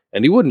know,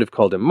 and he wouldn't have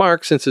called him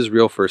Mark since his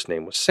real first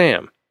name was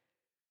Sam.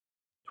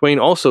 Twain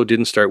also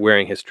didn't start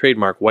wearing his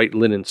trademark white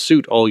linen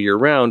suit all year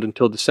round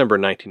until December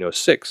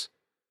 1906.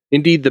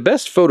 Indeed, the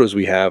best photos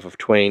we have of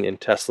Twain in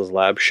Tesla's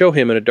lab show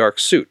him in a dark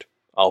suit.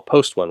 I'll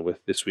post one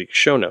with this week's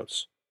show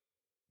notes.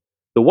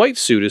 The white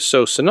suit is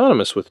so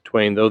synonymous with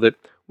Twain, though, that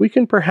we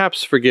can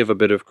perhaps forgive a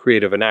bit of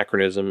creative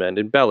anachronism and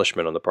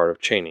embellishment on the part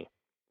of Cheney.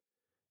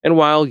 And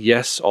while,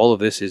 yes, all of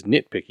this is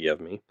nitpicky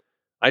of me,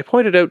 I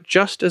point it out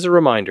just as a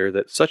reminder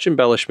that such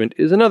embellishment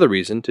is another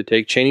reason to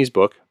take Cheney's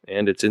book,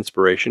 and its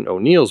inspiration,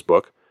 O'Neill's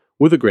book,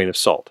 with a grain of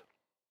salt.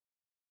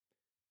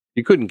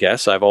 You couldn't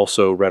guess, I've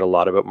also read a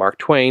lot about Mark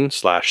Twain /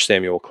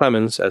 Samuel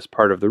Clemens as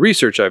part of the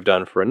research I've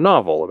done for a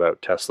novel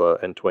about Tesla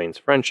and Twain's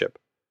friendship.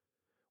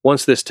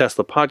 Once this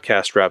Tesla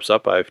podcast wraps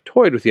up, I've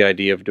toyed with the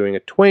idea of doing a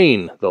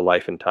Twain The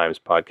Life and Times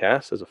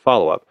podcast as a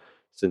follow-up,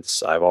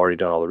 since I've already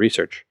done all the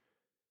research.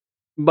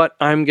 But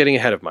I'm getting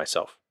ahead of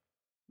myself.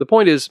 The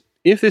point is,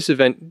 if this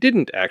event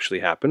didn't actually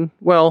happen,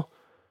 well,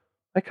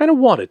 I kind of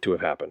want it to have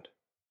happened.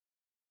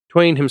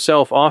 Twain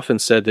himself often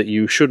said that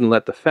you shouldn't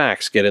let the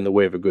facts get in the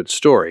way of a good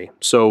story,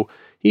 so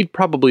he'd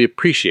probably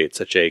appreciate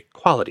such a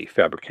quality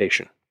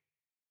fabrication.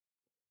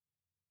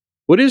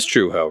 What is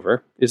true,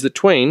 however, is that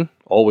Twain,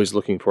 always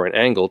looking for an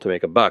angle to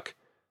make a buck,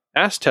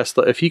 asked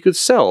Tesla if he could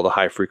sell the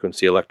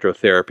high-frequency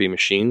electrotherapy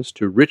machines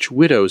to rich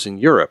widows in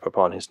Europe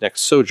upon his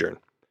next sojourn.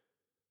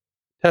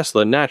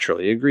 Tesla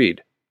naturally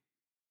agreed.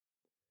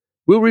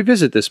 We'll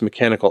revisit this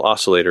mechanical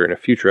oscillator in a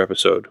future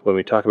episode when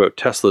we talk about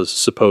Tesla's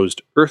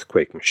supposed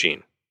earthquake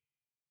machine.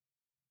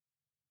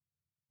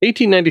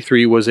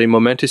 1893 was a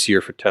momentous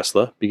year for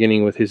Tesla,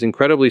 beginning with his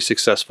incredibly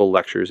successful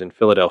lectures in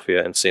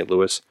Philadelphia and St.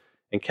 Louis,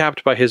 and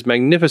capped by his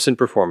magnificent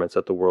performance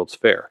at the World's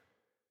Fair.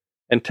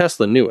 And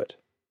Tesla knew it.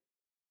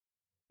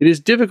 "It is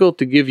difficult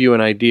to give you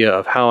an idea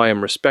of how I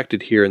am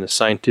respected here in the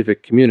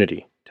scientific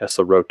community,"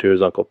 Tesla wrote to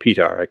his uncle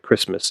Petar at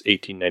Christmas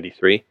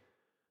 1893.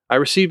 "I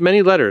received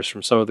many letters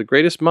from some of the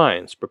greatest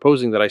minds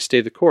proposing that I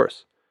stay the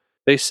course.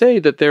 They say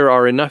that there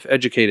are enough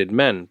educated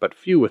men, but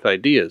few with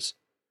ideas.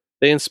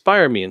 They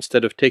inspire me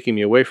instead of taking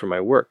me away from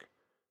my work.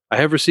 I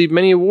have received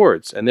many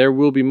awards, and there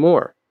will be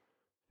more.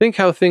 Think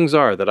how things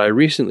are that I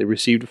recently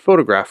received a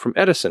photograph from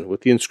Edison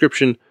with the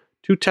inscription,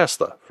 'To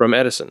Tesla, from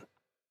Edison.'"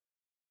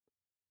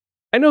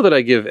 I know that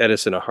I give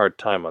Edison a hard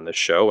time on this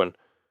show, and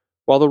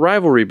while the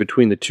rivalry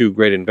between the two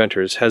great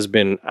inventors has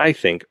been, I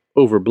think,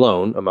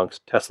 overblown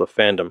amongst Tesla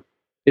fandom,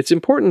 it's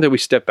important that we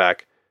step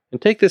back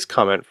and take this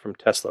comment from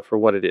Tesla for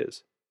what it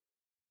is.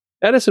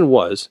 Edison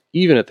was,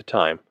 even at the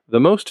time, the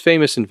most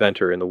famous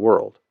inventor in the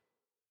world.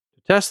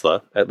 To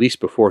Tesla, at least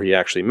before he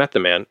actually met the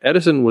man,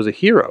 Edison was a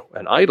hero,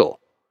 an idol.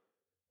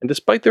 And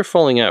despite their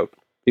falling out,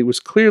 it was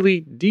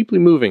clearly deeply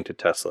moving to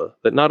Tesla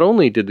that not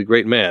only did the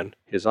great man,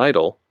 his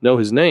idol, know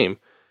his name,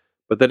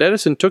 but that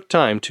Edison took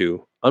time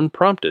to,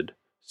 unprompted,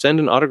 send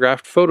an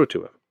autographed photo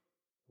to him,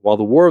 while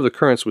the War of the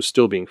Currents was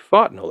still being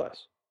fought, no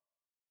less.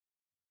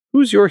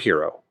 Who's your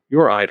hero,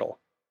 your idol?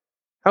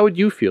 How would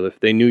you feel if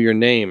they knew your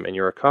name and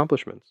your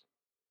accomplishments?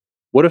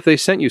 What if they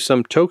sent you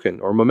some token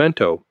or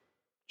memento,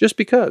 just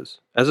because,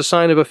 as a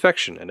sign of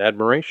affection and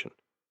admiration?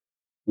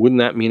 Wouldn't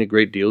that mean a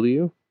great deal to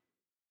you?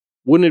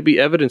 Wouldn't it be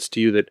evidence to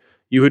you that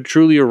you had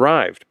truly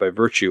arrived by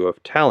virtue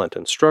of talent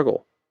and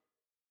struggle?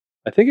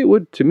 I think it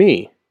would to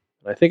me,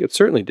 and I think it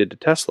certainly did to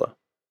Tesla.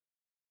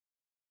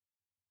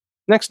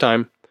 Next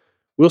time,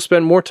 we'll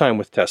spend more time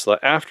with Tesla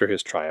after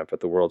his triumph at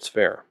the World's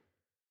Fair.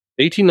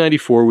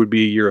 1894 would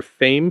be a year of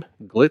fame,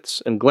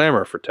 glitz, and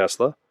glamour for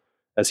Tesla,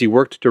 as he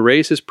worked to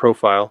raise his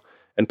profile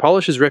and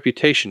polish his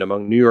reputation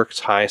among New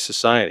York's high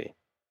society.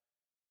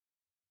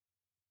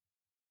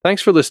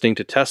 Thanks for listening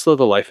to Tesla,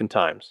 the Life and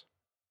Times.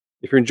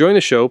 If you're enjoying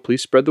the show,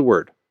 please spread the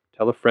word.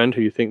 Tell a friend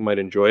who you think might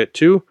enjoy it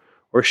too,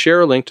 or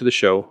share a link to the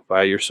show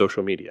via your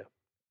social media.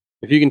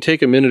 If you can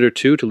take a minute or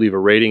two to leave a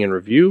rating and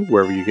review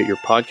wherever you get your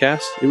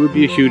podcasts, it would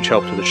be a huge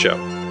help to the show.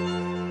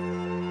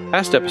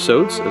 Past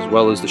episodes, as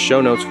well as the show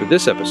notes for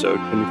this episode,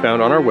 can be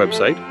found on our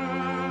website,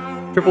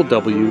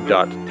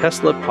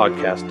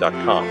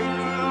 www.teslapodcast.com.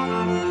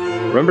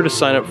 Remember to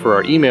sign up for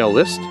our email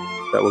list.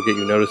 That will get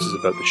you notices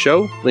about the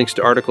show, links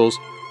to articles,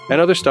 and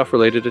other stuff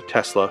related to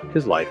Tesla,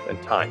 his life,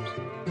 and times.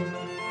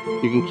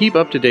 You can keep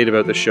up to date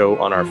about the show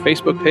on our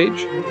Facebook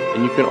page,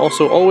 and you can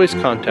also always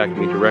contact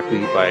me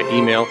directly via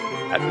email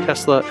at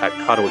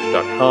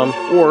tesla@kotowich.com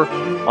or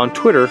on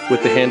Twitter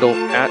with the handle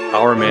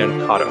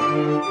 @OurManKotto.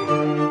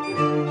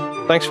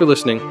 Thanks for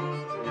listening.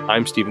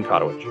 I'm Stephen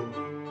Kotowich.